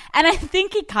intense. And I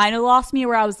think it kind of lost me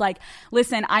where I was like,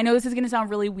 listen, I know this is going to sound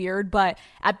really weird, but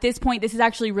at this point, this is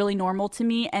actually really normal to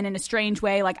me. And in a strange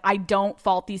way, like, I don't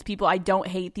fault these people. I don't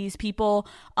hate these people.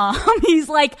 He's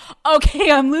like,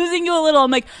 okay, I'm losing you a little.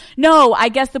 I'm like, no, I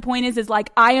guess the point is like,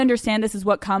 I understand this is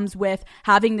what comes with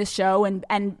having this show and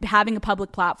having a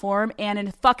public platform. And in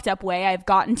a fucked up way, I've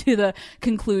gotten to the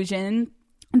conclusion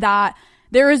that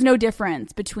there is no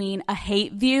difference between a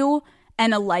hate view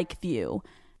and a like view.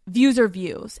 Views are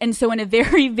views. And so in a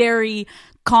very, very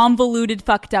convoluted,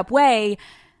 fucked up way,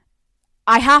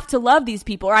 I have to love these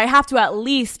people, or I have to at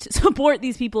least support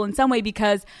these people in some way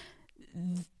because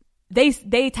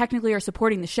they technically are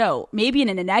supporting the show. Maybe in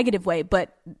a negative way,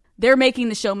 but they're making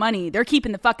the show money. They're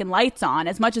keeping the fucking lights on.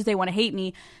 As much as they want to hate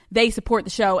me, they support the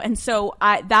show. And so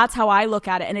that's how I look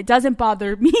at it. And it doesn't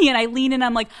bother me. And I lean in,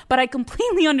 I'm like, but I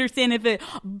completely understand if it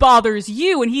bothers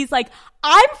you. And he's like,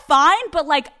 I'm fine, but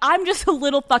like, I'm just a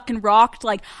little fucking rocked.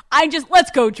 Like, let's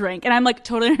go drink. And I'm like,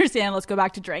 totally understand. Let's go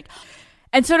back to drink.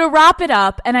 And so to wrap it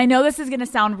up, and I know this is going to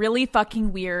sound really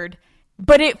fucking weird,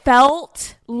 but it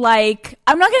felt like,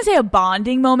 I'm not going to say a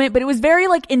bonding moment, but it was very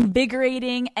like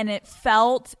invigorating, and it was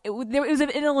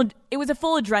a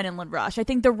full adrenaline rush. I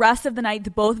think the rest of the night, the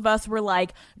both of us were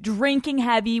like drinking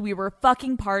heavy. We were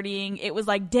fucking partying. It was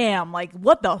like, damn, like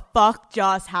what the fuck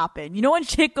just happened? You know when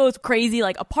shit goes crazy,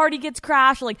 like a party gets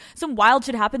crashed, or like some wild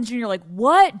shit happens and you're like,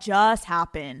 what just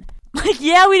happened? Like,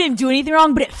 yeah, we didn't do anything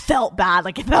wrong, but it felt bad.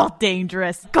 Like, it felt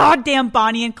dangerous. Goddamn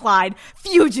Bonnie and Clyde.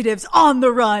 Fugitives on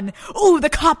the run. Ooh, the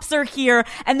cops are here.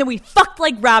 And then we fucked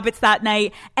like rabbits that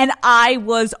night. And I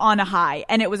was on a high.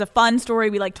 And it was a fun story.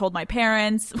 We, like, told my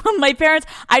parents.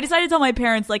 I decided to tell my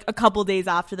parents, like, a couple days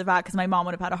after the fact because my mom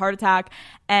would have had a heart attack.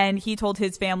 And he told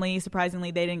his family.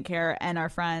 Surprisingly, they didn't care. And our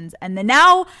friends. And then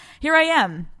now, here I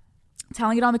am,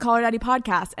 telling it on the Call Her Daddy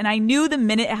podcast. And I knew the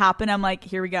minute it happened, I'm like,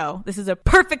 here we go. This is a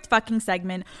perfect fucking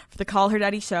segment for the Call Her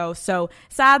Daddy show. So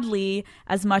sadly,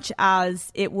 as much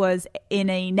as it was in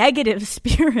a negative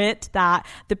spirit that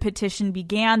the petition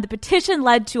began, the petition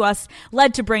led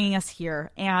to bringing us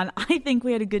here. And I think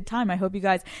we had a good time. I hope you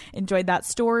guys enjoyed that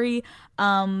story.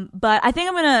 But I think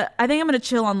I'm gonna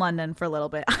chill on London for a little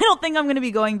bit. I don't think I'm gonna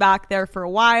be going back there for a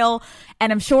while.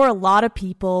 And I'm sure a lot of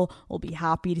people will be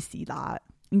happy to see that,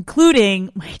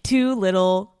 including my two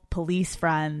little police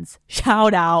friends.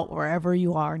 Shout out wherever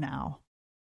you are now.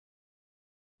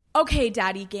 Okay,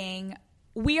 Daddy Gang,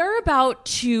 we are about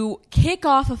to kick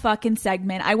off a fucking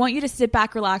segment. I want you to sit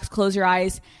back, relax, close your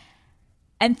eyes,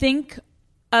 and think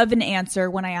of an answer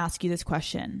when I ask you this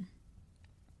question.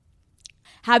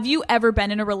 Have you ever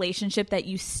been in a relationship that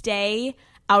you stay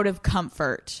out of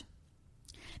comfort?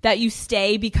 That you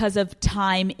stay because of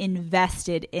time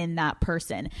invested in that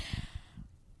person?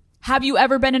 Have you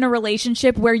ever been in a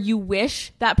relationship where you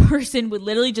wish that person would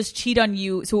literally just cheat on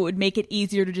you so it would make it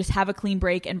easier to just have a clean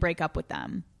break and break up with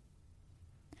them?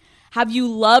 Have you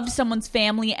loved someone's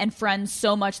family and friends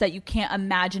so much that you can't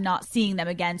imagine not seeing them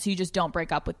again, so you just don't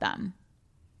break up with them?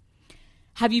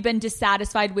 Have you been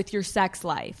dissatisfied with your sex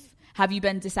life? Have you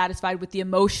been dissatisfied with the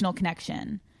emotional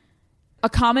connection? A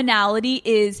commonality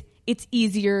is it's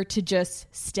easier to just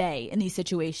stay in these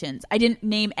situations. I didn't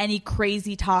name any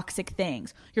crazy toxic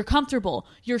things. You're comfortable.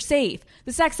 You're safe.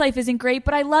 The sex life isn't great,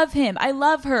 but I love him. I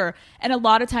love her. And a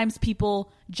lot of times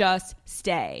people just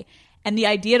stay. And the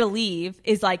idea to leave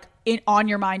is like on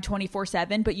your mind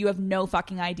 24/7, but you have no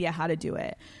fucking idea how to do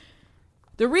it.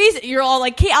 The reason you're all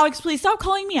like, "Hey, Alex, please stop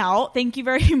calling me out. Thank you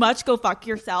very much. Go fuck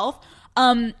yourself."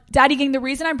 Daddy Gang, the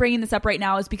reason I'm bringing this up right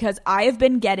now is because I have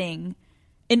been getting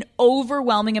an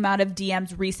overwhelming amount of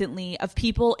DMs recently of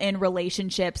people in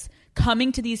relationships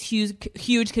coming to these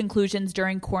huge conclusions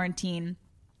during quarantine,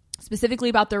 specifically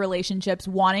about their relationships,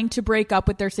 wanting to break up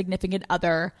with their significant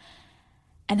other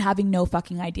and having no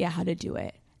fucking idea how to do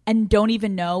it and don't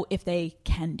even know if they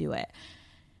can do it.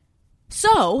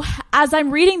 So as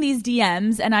I'm reading these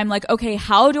DMs and I'm like, okay,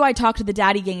 how do I talk to the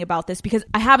Daddy Gang about this? Because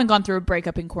I haven't gone through a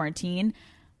breakup in quarantine.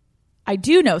 I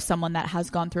do know someone that has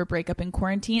gone through a breakup in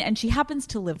quarantine, and she happens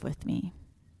to live with me.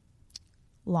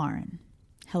 Lauren.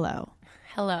 Hello.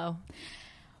 Hello.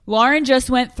 Lauren just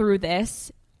went through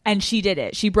this, and she did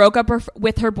it. She broke up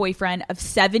with her boyfriend of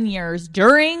 7 years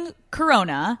during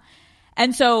Corona.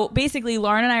 And so basically,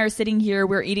 Lauren and I are sitting here.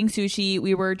 We're eating sushi.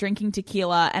 We were drinking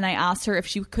tequila, and I asked her if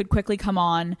she could quickly come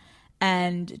on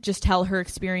and just tell her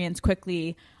experience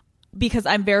quickly, because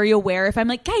I'm very aware if I'm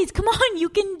like, guys, come on, you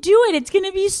can do it. It's going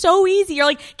to be so easy. You're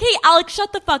like, okay, Alex,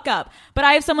 shut the fuck up. But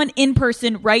I have someone in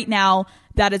person right now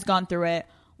that has gone through it.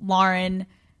 Lauren,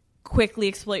 quickly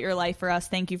exploit your life for us.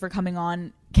 Thank you for coming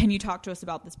on. Can you talk to us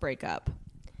about this breakup?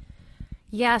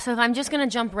 Yeah, so if I'm just going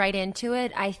to jump right into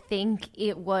it, I think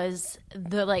it was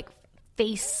the like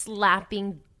face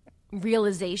slapping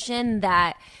realization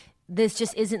that this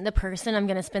just isn't the person I'm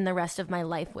going to spend the rest of my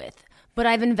life with. But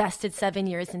I've invested 7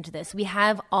 years into this. We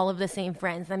have all of the same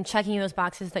friends. I'm checking those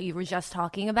boxes that you were just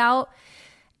talking about.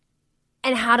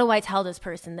 And how do I tell this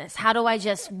person this? How do I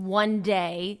just one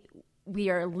day, we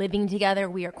are living together,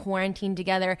 we are quarantined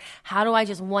together. How do I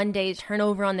just one day turn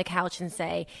over on the couch and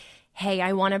say, hey,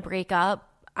 I want to break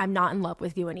up. I'm not in love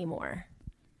with you anymore.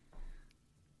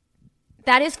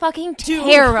 That is fucking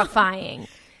terrifying.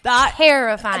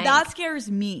 Terrifying. That scares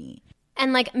me.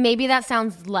 And like maybe that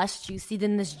sounds less juicy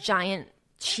than this giant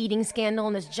cheating scandal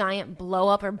and this giant blow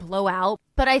up or blowout.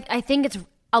 But I think it's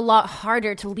a lot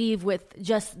harder to leave with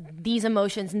just these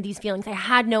emotions and these feelings. I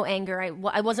had no anger.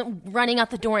 I wasn't running out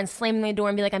the door and slamming the door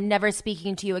and be like, I'm never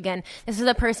speaking to you again. This is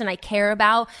a person I care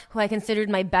about, who I considered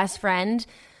my best friend.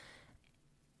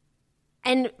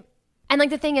 And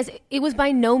like the thing is, it was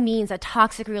by no means a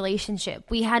toxic relationship.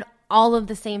 We had all of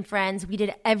the same friends. We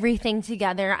did everything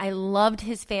together. I loved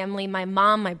his family. My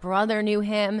mom, my brother knew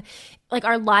him. Like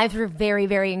our lives were very,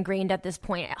 very ingrained at this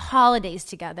point. Holidays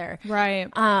together. Right.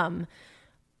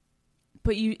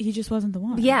 But he just wasn't the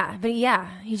one. Yeah,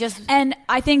 he just... And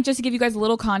I think just to give you guys a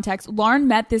little context, Lauren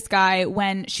met this guy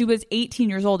when she was 18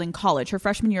 years old in college, her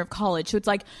freshman year of college. So it's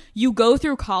like you go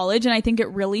through college, and I think it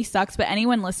really sucks. But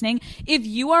anyone listening, if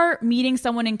you are meeting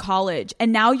someone in college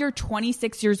and now you're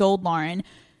 26 years old, Lauren,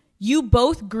 you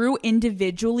both grew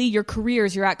individually, your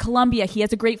careers, you're at Columbia, he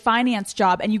has a great finance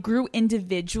job, and you grew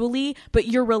individually, but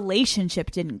your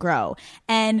relationship didn't grow.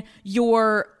 And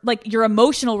your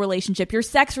emotional relationship, your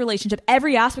sex relationship,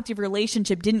 every aspect of your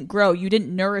relationship didn't grow. You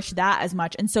didn't nourish that as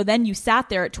much. And so then you sat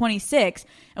there at 26,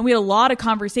 and we had a lot of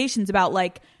conversations about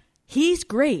like, he's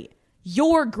great,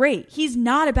 you're great, he's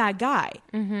not a bad guy.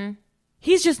 Mm-hmm.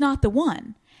 He's just not the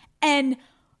one. And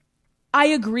I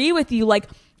agree with you, like,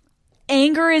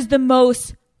 anger is the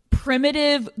most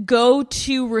primitive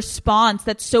go-to response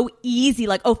that's so easy.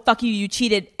 Like, oh, fuck you, you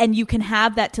cheated, and you can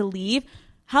have that to leave.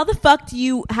 How the fuck do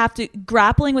you have to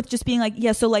grappling with just being like,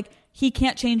 yeah, so like he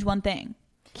can't change one thing.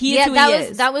 He is who he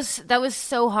is. That was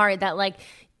so hard that like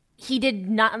he did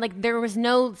not, like there was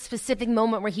no specific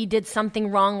moment where he did something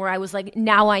wrong where I was like,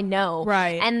 now I know.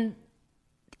 Right. And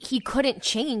he couldn't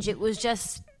change. It was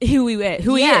just who he is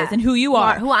and who you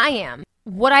are. Who I am.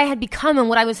 What I had become and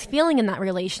what I was feeling in that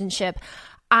relationship,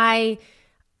 I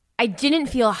didn't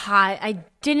feel hot. I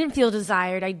didn't feel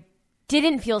desired. I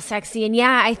didn't feel sexy. And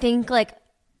yeah, I think like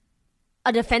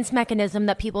a defense mechanism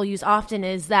that people use often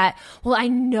is that, well, I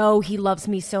know he loves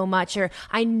me so much, or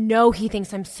I know he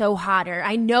thinks I'm so hot, or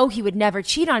I know he would never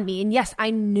cheat on me. And yes,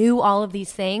 I knew all of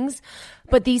these things,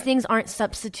 but these things aren't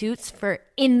substitutes for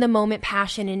in the moment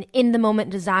passion and in the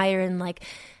moment desire and like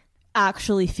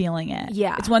actually feeling it.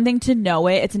 Yeah. It's one thing to know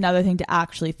it. It's another thing to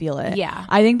actually feel it. Yeah.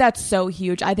 I think that's so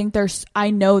huge. I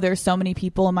know there's so many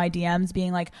people in my DMs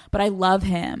being like, but I love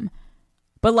him.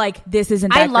 But like, this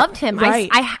isn't that I loved him. Right.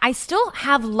 I still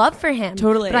have love for him.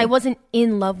 Totally. But I wasn't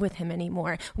in love with him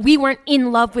anymore. We weren't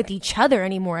in love with each other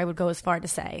anymore, I would go as far to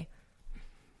say.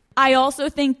 I also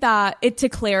think that to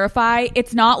clarify,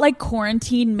 it's not like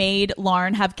quarantine made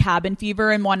Lauren have cabin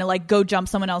fever and want to like go jump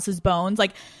someone else's bones.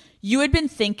 Like, you had been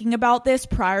thinking about this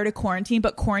prior to quarantine,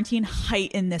 but quarantine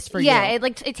heightened this for you. Yeah,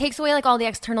 it takes away like all the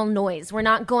external noise. We're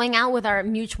not going out with our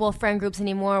mutual friend groups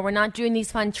anymore. We're not doing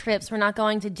these fun trips. We're not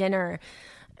going to dinner.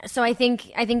 So I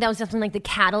think that was definitely like the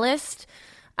catalyst.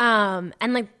 And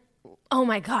like, oh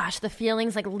my gosh, the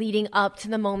feelings like leading up to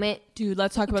the moment. Dude,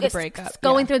 let's talk about the breakup.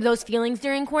 Going through those feelings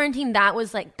during quarantine, that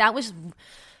was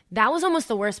almost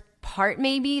the worst part,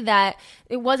 maybe, that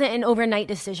it wasn't an overnight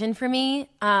decision for me.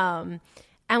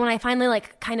 And when I finally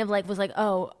like kind of like was like,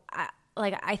 oh,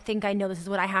 I think I know this is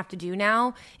what I have to do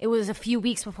now. It was a few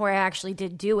weeks before I actually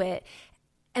did do it.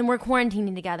 And we're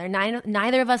quarantining together.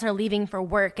 Neither of us are leaving for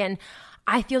work. And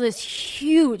I feel this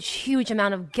huge, huge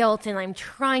amount of guilt, and I'm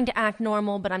trying to act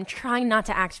normal, but I'm trying not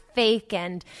to act fake.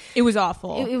 And it was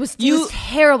awful. It was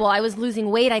terrible. I was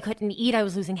losing weight. I couldn't eat. I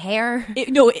was losing hair.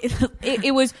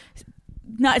 It was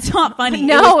not. It's not funny.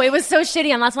 No, it was so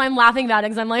shitty, and that's why I'm laughing about it,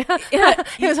 because I'm like, it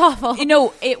was awful.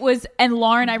 It was. And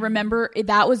Lauren, I remember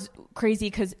that was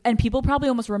crazy and people probably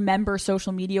almost remember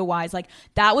social media wise, like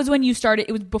that was when you started.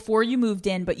 It was before you moved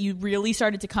in, but you really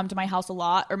started to come to my house a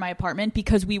lot, or my apartment,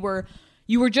 because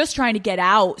you were just trying to get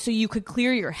out so you could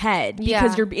clear your head,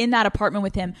 because you're in that apartment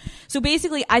with him. So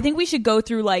basically, I think we should go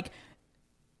through like,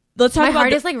 let's talk about. My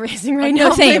heart is like racing right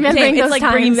now. Same. It's like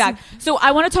bringing me back. So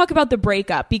I want to talk about the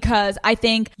breakup, because I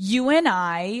think you and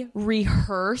I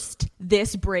rehearsed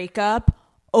this breakup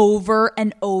over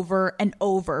and over and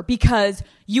over, because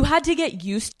you had to get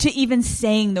used to even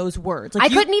saying those words. Like,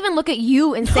 I couldn't even look at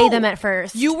you and say them at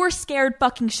first. You were scared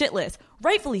fucking shitless.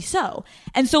 Rightfully so.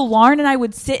 And so Lauren and I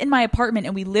would sit in my apartment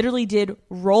and we literally did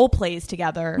role plays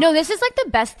together. No, this is like the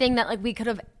best thing that like we could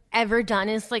have ever done,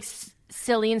 is like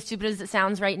silly and stupid as it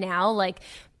sounds right now. Like,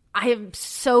 I am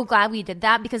so glad we did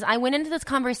that, because I went into this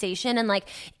conversation, and like,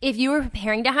 if you were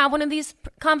preparing to have one of these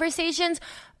conversations,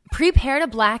 prepare to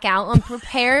black out and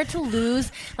prepare to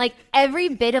lose. Like, every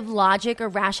bit of logic or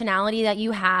rationality that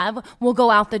you have will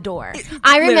go out the door.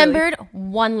 I remembered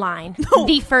one line,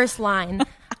 the first line.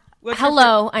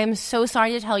 Hello, I am so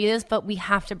sorry to tell you this, but we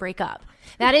have to break up.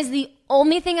 That is the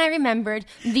only thing I remembered,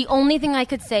 the only thing I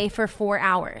could say for 4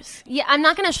 hours. Yeah, I'm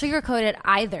not going to sugarcoat it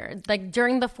either. Like,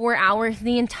 during the 4 hours,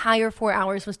 the entire 4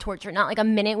 hours was torture. Not like a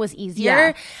minute was easier.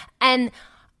 Yeah. And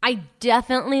I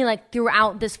definitely, like,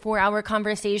 throughout this 4-hour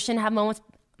conversation, have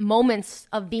moments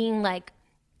of being like,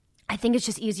 I think it's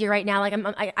just easier right now. Like,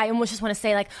 I almost just want to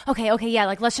say, like, okay, yeah,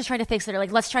 like, let's just try to fix it, or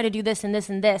like, let's try to do this and this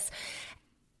and this.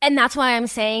 And that's why I'm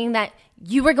saying that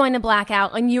you were going to black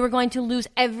out, and you were going to lose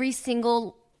every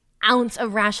single ounce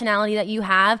of rationality that you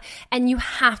have. And you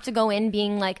have to go in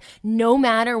being like, no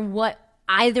matter what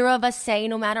either of us say,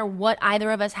 no matter what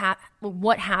either of us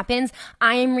what happens,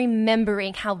 I am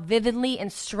remembering how vividly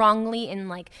and strongly and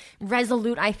like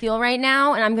resolute I feel right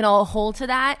now, and I'm gonna hold to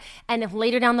that. And if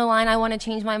later down the line I want to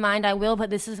change my mind, I will, but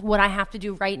this is what I have to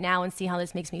do right now and see how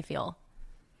this makes me feel.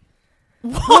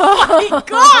 Oh my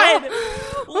God!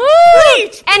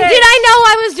 And did I know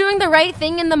I was doing the right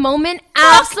thing in the moment?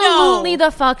 Absolutely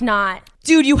the fuck not.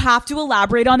 Dude, you have to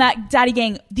elaborate on that, Daddy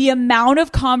Gang. The amount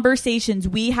of conversations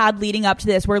we had leading up to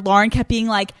this, where Lauren kept being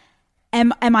like,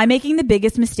 am I making the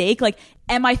biggest mistake? Like,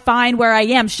 am I fine where I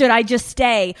am? Should I just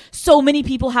stay? So many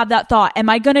people have that thought.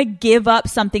 Am I going to give up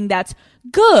something that's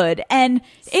good and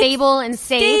stable and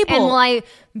safe? And will I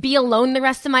be alone the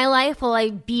rest of my life? Will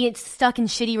I be stuck in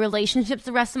shitty relationships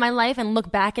the rest of my life and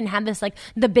look back and have this like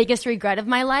the biggest regret of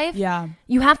my life? Yeah.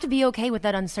 You have to be okay with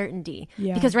that uncertainty.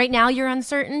 Yeah. Because right now you're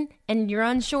uncertain and you're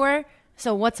unsure.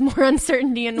 So what's more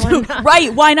uncertainty and what not?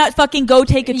 Right. Why not fucking go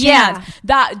take a chance?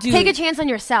 Yeah. Take a chance on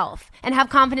yourself and have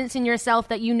confidence in yourself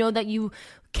that you know that you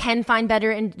can find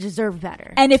better and deserve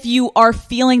better. And if you are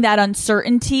feeling that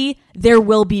uncertainty, there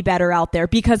will be better out there,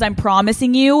 because I'm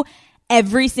promising you,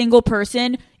 every single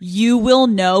person, you will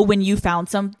know when you found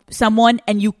someone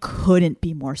and you couldn't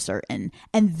be more certain.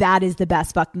 And that is the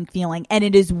best fucking feeling. And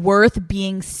it is worth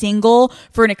being single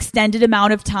for an extended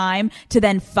amount of time to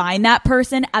then find that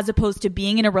person, as opposed to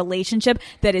being in a relationship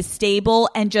that is stable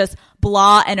and just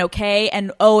blah and okay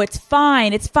and oh, it's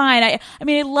fine. I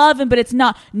mean, I love him, but it's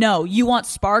not. No, you want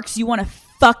sparks. You want to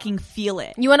fucking feel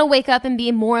it. You want to wake up and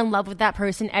be more in love with that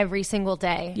person every single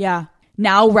day. Yeah.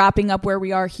 Now wrapping up where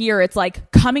we are here, it's like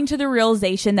coming to the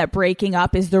realization that breaking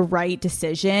up is the right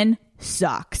decision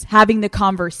sucks. Having the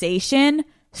conversation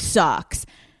sucks.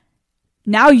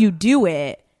 Now you do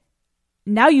it.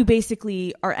 Now you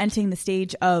basically are entering the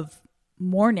stage of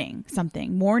mourning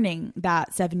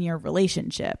that 7-year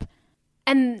relationship.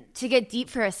 And to get deep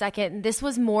for a second, this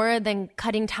was more than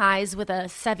cutting ties with a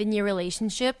 7-year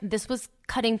relationship. This was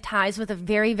cutting ties with a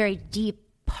very, very deep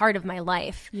part of my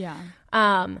life. Yeah.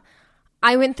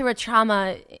 I went through a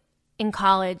trauma in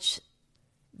college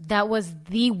that was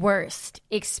the worst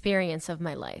experience of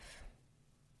my life.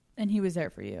 And he was there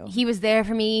for you. He was there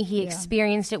for me. He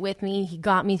experienced it with me. He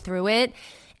got me through it.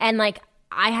 And like,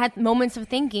 I had moments of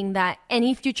thinking that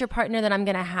any future partner that I'm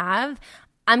going to have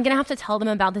to tell them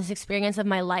about this experience of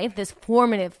my life, this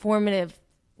formative,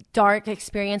 dark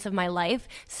experience of my life,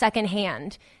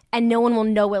 secondhand. And no one will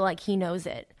know it like he knows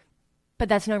it. But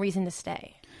that's no reason to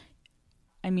stay.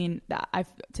 I mean,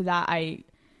 I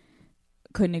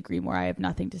couldn't agree more. I have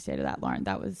nothing to say to that, Lauren.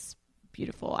 That was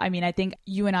beautiful. I mean, I think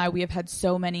you and we have had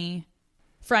so many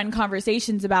friend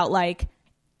conversations about like,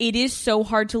 it is so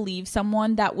hard to leave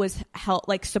someone that was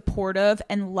supportive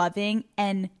and loving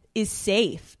and is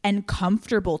safe and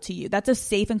comfortable to you. That's a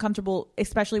safe and comfortable,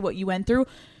 especially what you went through.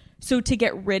 So to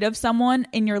get rid of someone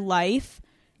in your life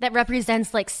that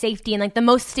represents like safety and like the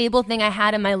most stable thing I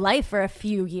had in my life for a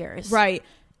few years. Right.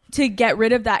 To get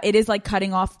rid of that, it is like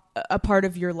cutting off a part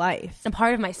of your life. A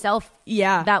part of myself.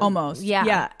 Yeah, almost. Yeah.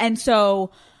 Yeah. And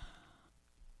so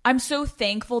I'm so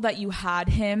thankful that you had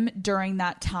him during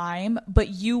that time, but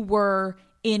you were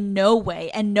in no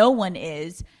way, and no one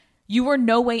is, you were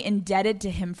no way indebted to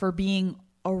him for being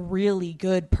a really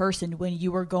good person when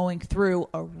you were going through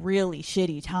a really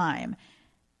shitty time.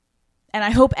 And I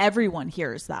hope everyone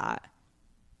hears that.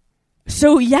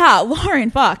 So yeah, Lauren,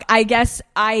 fuck. I guess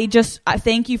I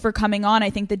thank you for coming on.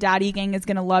 I think the Daddy Gang is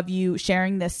going to love you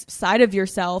sharing this side of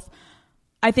yourself.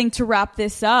 I think to wrap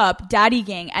this up, Daddy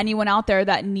Gang, anyone out there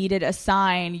that needed a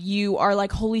sign, you are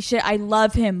like, holy shit, I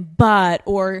love him, but,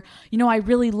 or, you know, I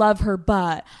really love her,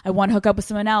 but I want to hook up with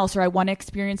someone else, or I want to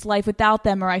experience life without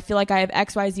them, or I feel like I have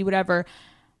X, Y, Z, whatever.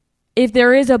 If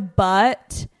there is a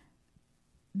but,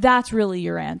 that's really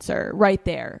your answer right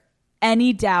there.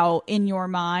 Any doubt in your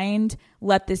mind,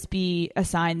 let this be a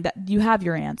sign that you have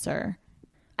your answer.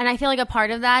 And I feel like a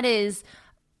part of that is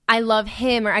I love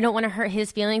him or I don't want to hurt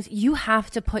his feelings. You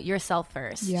have to put yourself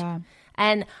first. Yeah.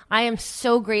 And I am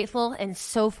so grateful and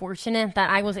so fortunate that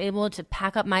I was able to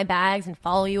pack up my bags and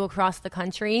follow you across the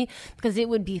country, because it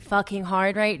would be fucking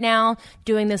hard right now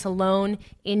doing this alone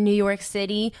in New York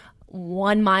City,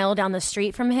 1 mile down the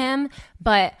street from him.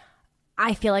 But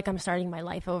I feel like I'm starting my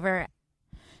life over.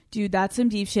 Dude, that's some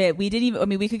deep shit. We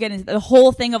could get into the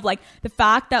whole thing of like the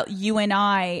fact that you and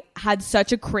I had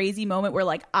such a crazy moment where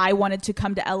like I wanted to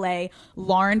come to LA.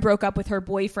 Lauren broke up with her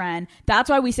boyfriend. That's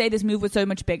why we say this move was so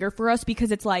much bigger for us,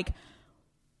 because it's like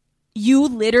you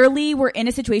literally were in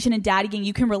a situation in Daddy Gang.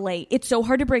 You can relate. It's so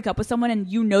hard to break up with someone and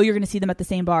you know you're going to see them at the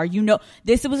same bar. You know,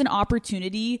 this was an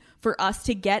opportunity for us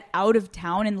to get out of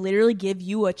town and literally give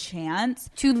you a chance.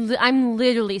 I'm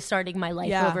literally starting my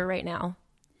life over right now.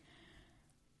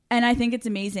 And I think it's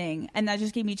amazing. And that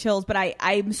just gave me chills. But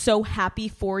I'm so happy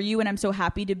for you. And I'm so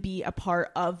happy to be a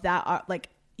part of that. Like,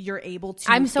 you're able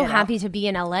to. I'm so happy to be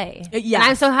in LA. Yeah. And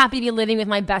I'm so happy to be living with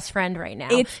my best friend right now.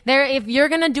 If you're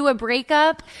going to do a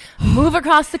breakup, move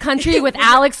across the country with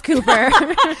Alex Cooper.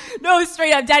 No,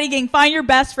 straight up. Daddy Gang, find your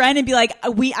best friend and be like,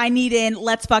 I need in.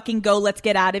 Let's fucking go. Let's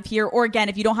get out of here. Or again,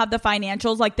 if you don't have the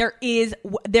financials, like there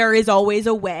is always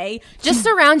a way. Just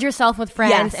surround yourself with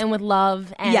friends and with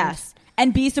love. And yes.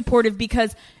 And be supportive,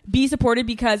 because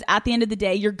at the end of the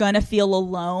day, you're going to feel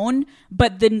alone.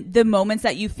 But the moments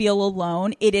that you feel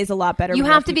alone, it is a lot better. You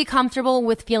have to be comfortable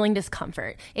with feeling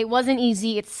discomfort. It wasn't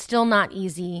easy. It's still not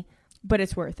easy. But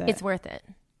it's worth it. It's worth it.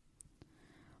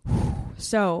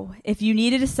 So if you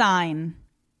needed a sign,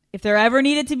 if there ever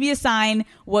needed to be a sign,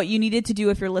 what you needed to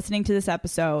do if you're listening to this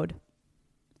episode,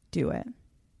 do it.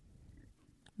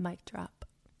 Mic drop.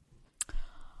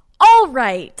 All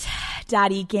right,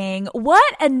 Daddy Gang,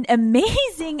 what an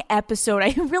amazing episode.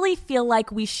 I really feel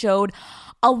like we showed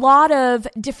a lot of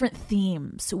different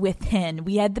themes within.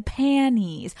 We had the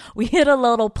panties. We had a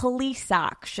little police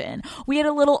action. We had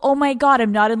a little, oh my God,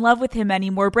 I'm not in love with him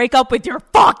anymore. Break up with your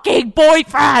fucking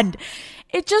boyfriend.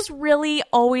 It just really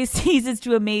always ceases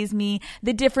to amaze me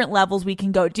the different levels we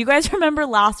can go. Do you guys remember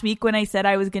last week when I said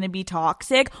I was going to be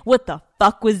toxic? What the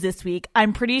fuck was this week?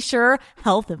 I'm pretty sure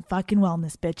health and fucking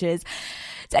wellness, bitches.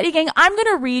 Daddy Gang, I'm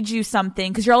going to read you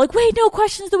something because you're all like, wait, no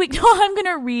questions of the week. No, I'm going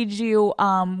to read you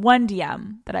one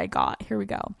DM that I got. Here we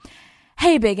go.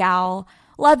 Hey, Big Al,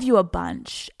 love you a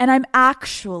bunch. And I'm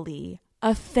actually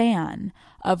a fan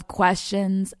of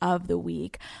questions of the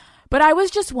week. But I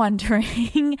was just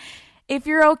wondering if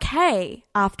you're okay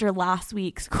after last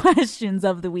week's questions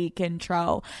of the week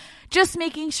intro. Just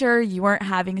making sure you weren't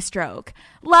having a stroke.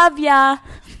 Love ya.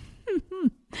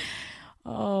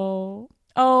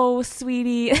 Oh,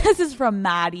 sweetie. This is from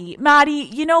Maddie. Maddie,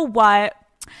 you know what?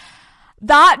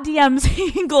 That DM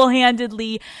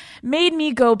single-handedly made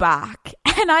me go back.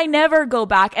 And I never go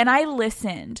back. And I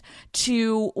listened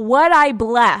to what I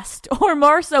blessed, or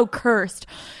more so cursed,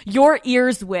 your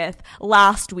ears with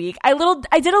last week. I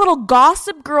did a little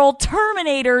Gossip Girl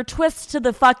Terminator twist to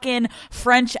the fucking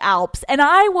French Alps. And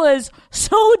I was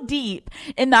so deep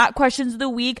in that questions of the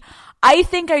week. I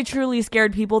think I truly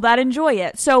scared people that enjoy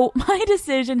it. So my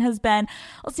decision has been,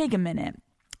 let's take a minute.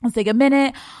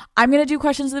 I'm going to do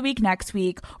questions of the week next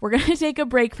week. We're going to take a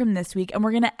break from this week, and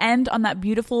we're going to end on that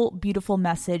beautiful, beautiful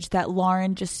message that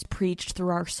Lauren just preached through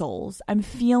our souls. I'm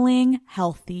feeling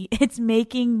healthy. It's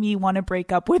making me want to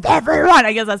break up with everyone.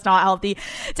 I guess that's not healthy.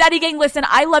 Daddy Gang, listen,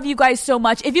 I love you guys so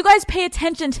much. If you guys pay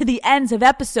attention to the ends of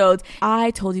episodes, I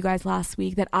told you guys last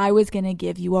week that I was going to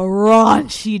give you a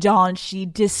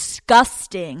raunchy,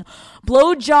 disgusting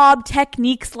blowjob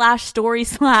technique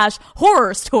 /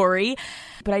 horror story.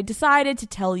 But I decided to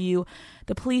tell you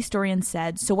the police story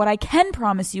instead. So what I can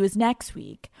promise you is next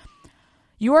week,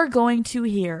 you are going to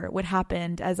hear what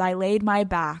happened as I laid my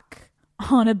back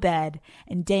on a bed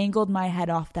and dangled my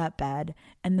head off that bed.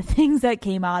 And the things that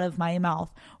came out of my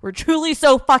mouth were truly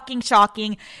so fucking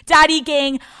shocking. Daddy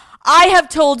Gang, I have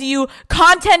told you,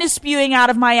 content is spewing out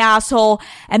of my asshole,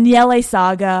 and the LA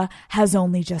saga has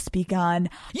only just begun.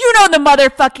 You know the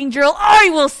motherfucking drill. I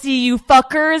will see you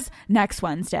fuckers next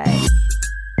Wednesday.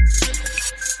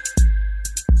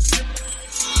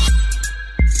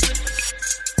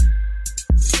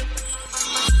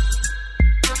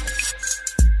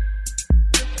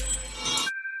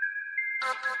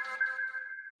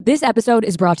 This episode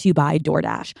is brought to you by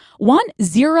DoorDash. Want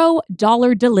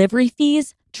 $0 delivery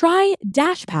fees? Try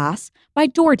Dash Pass by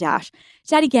DoorDash.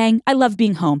 Daddy Gang, I love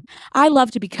being home. I love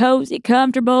to be cozy,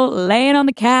 comfortable, laying on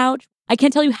the couch. I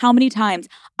can't tell you how many times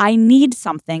I need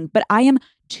something, but I am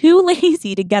too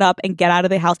lazy to get up and get out of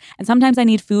the house. And sometimes I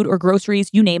need food or groceries,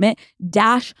 you name it.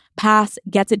 Dash Pass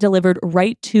gets it delivered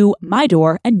right to my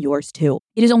door and yours too.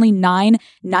 It is only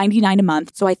 $9.99 a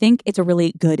month, so I think it's a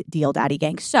really good deal, Daddy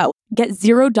Gang. So get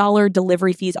 $0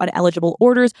 delivery fees on eligible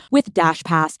orders with Dash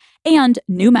Pass, and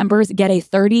new members get a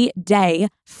 30-day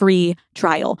free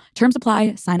trial. Terms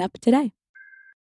apply. Sign up today.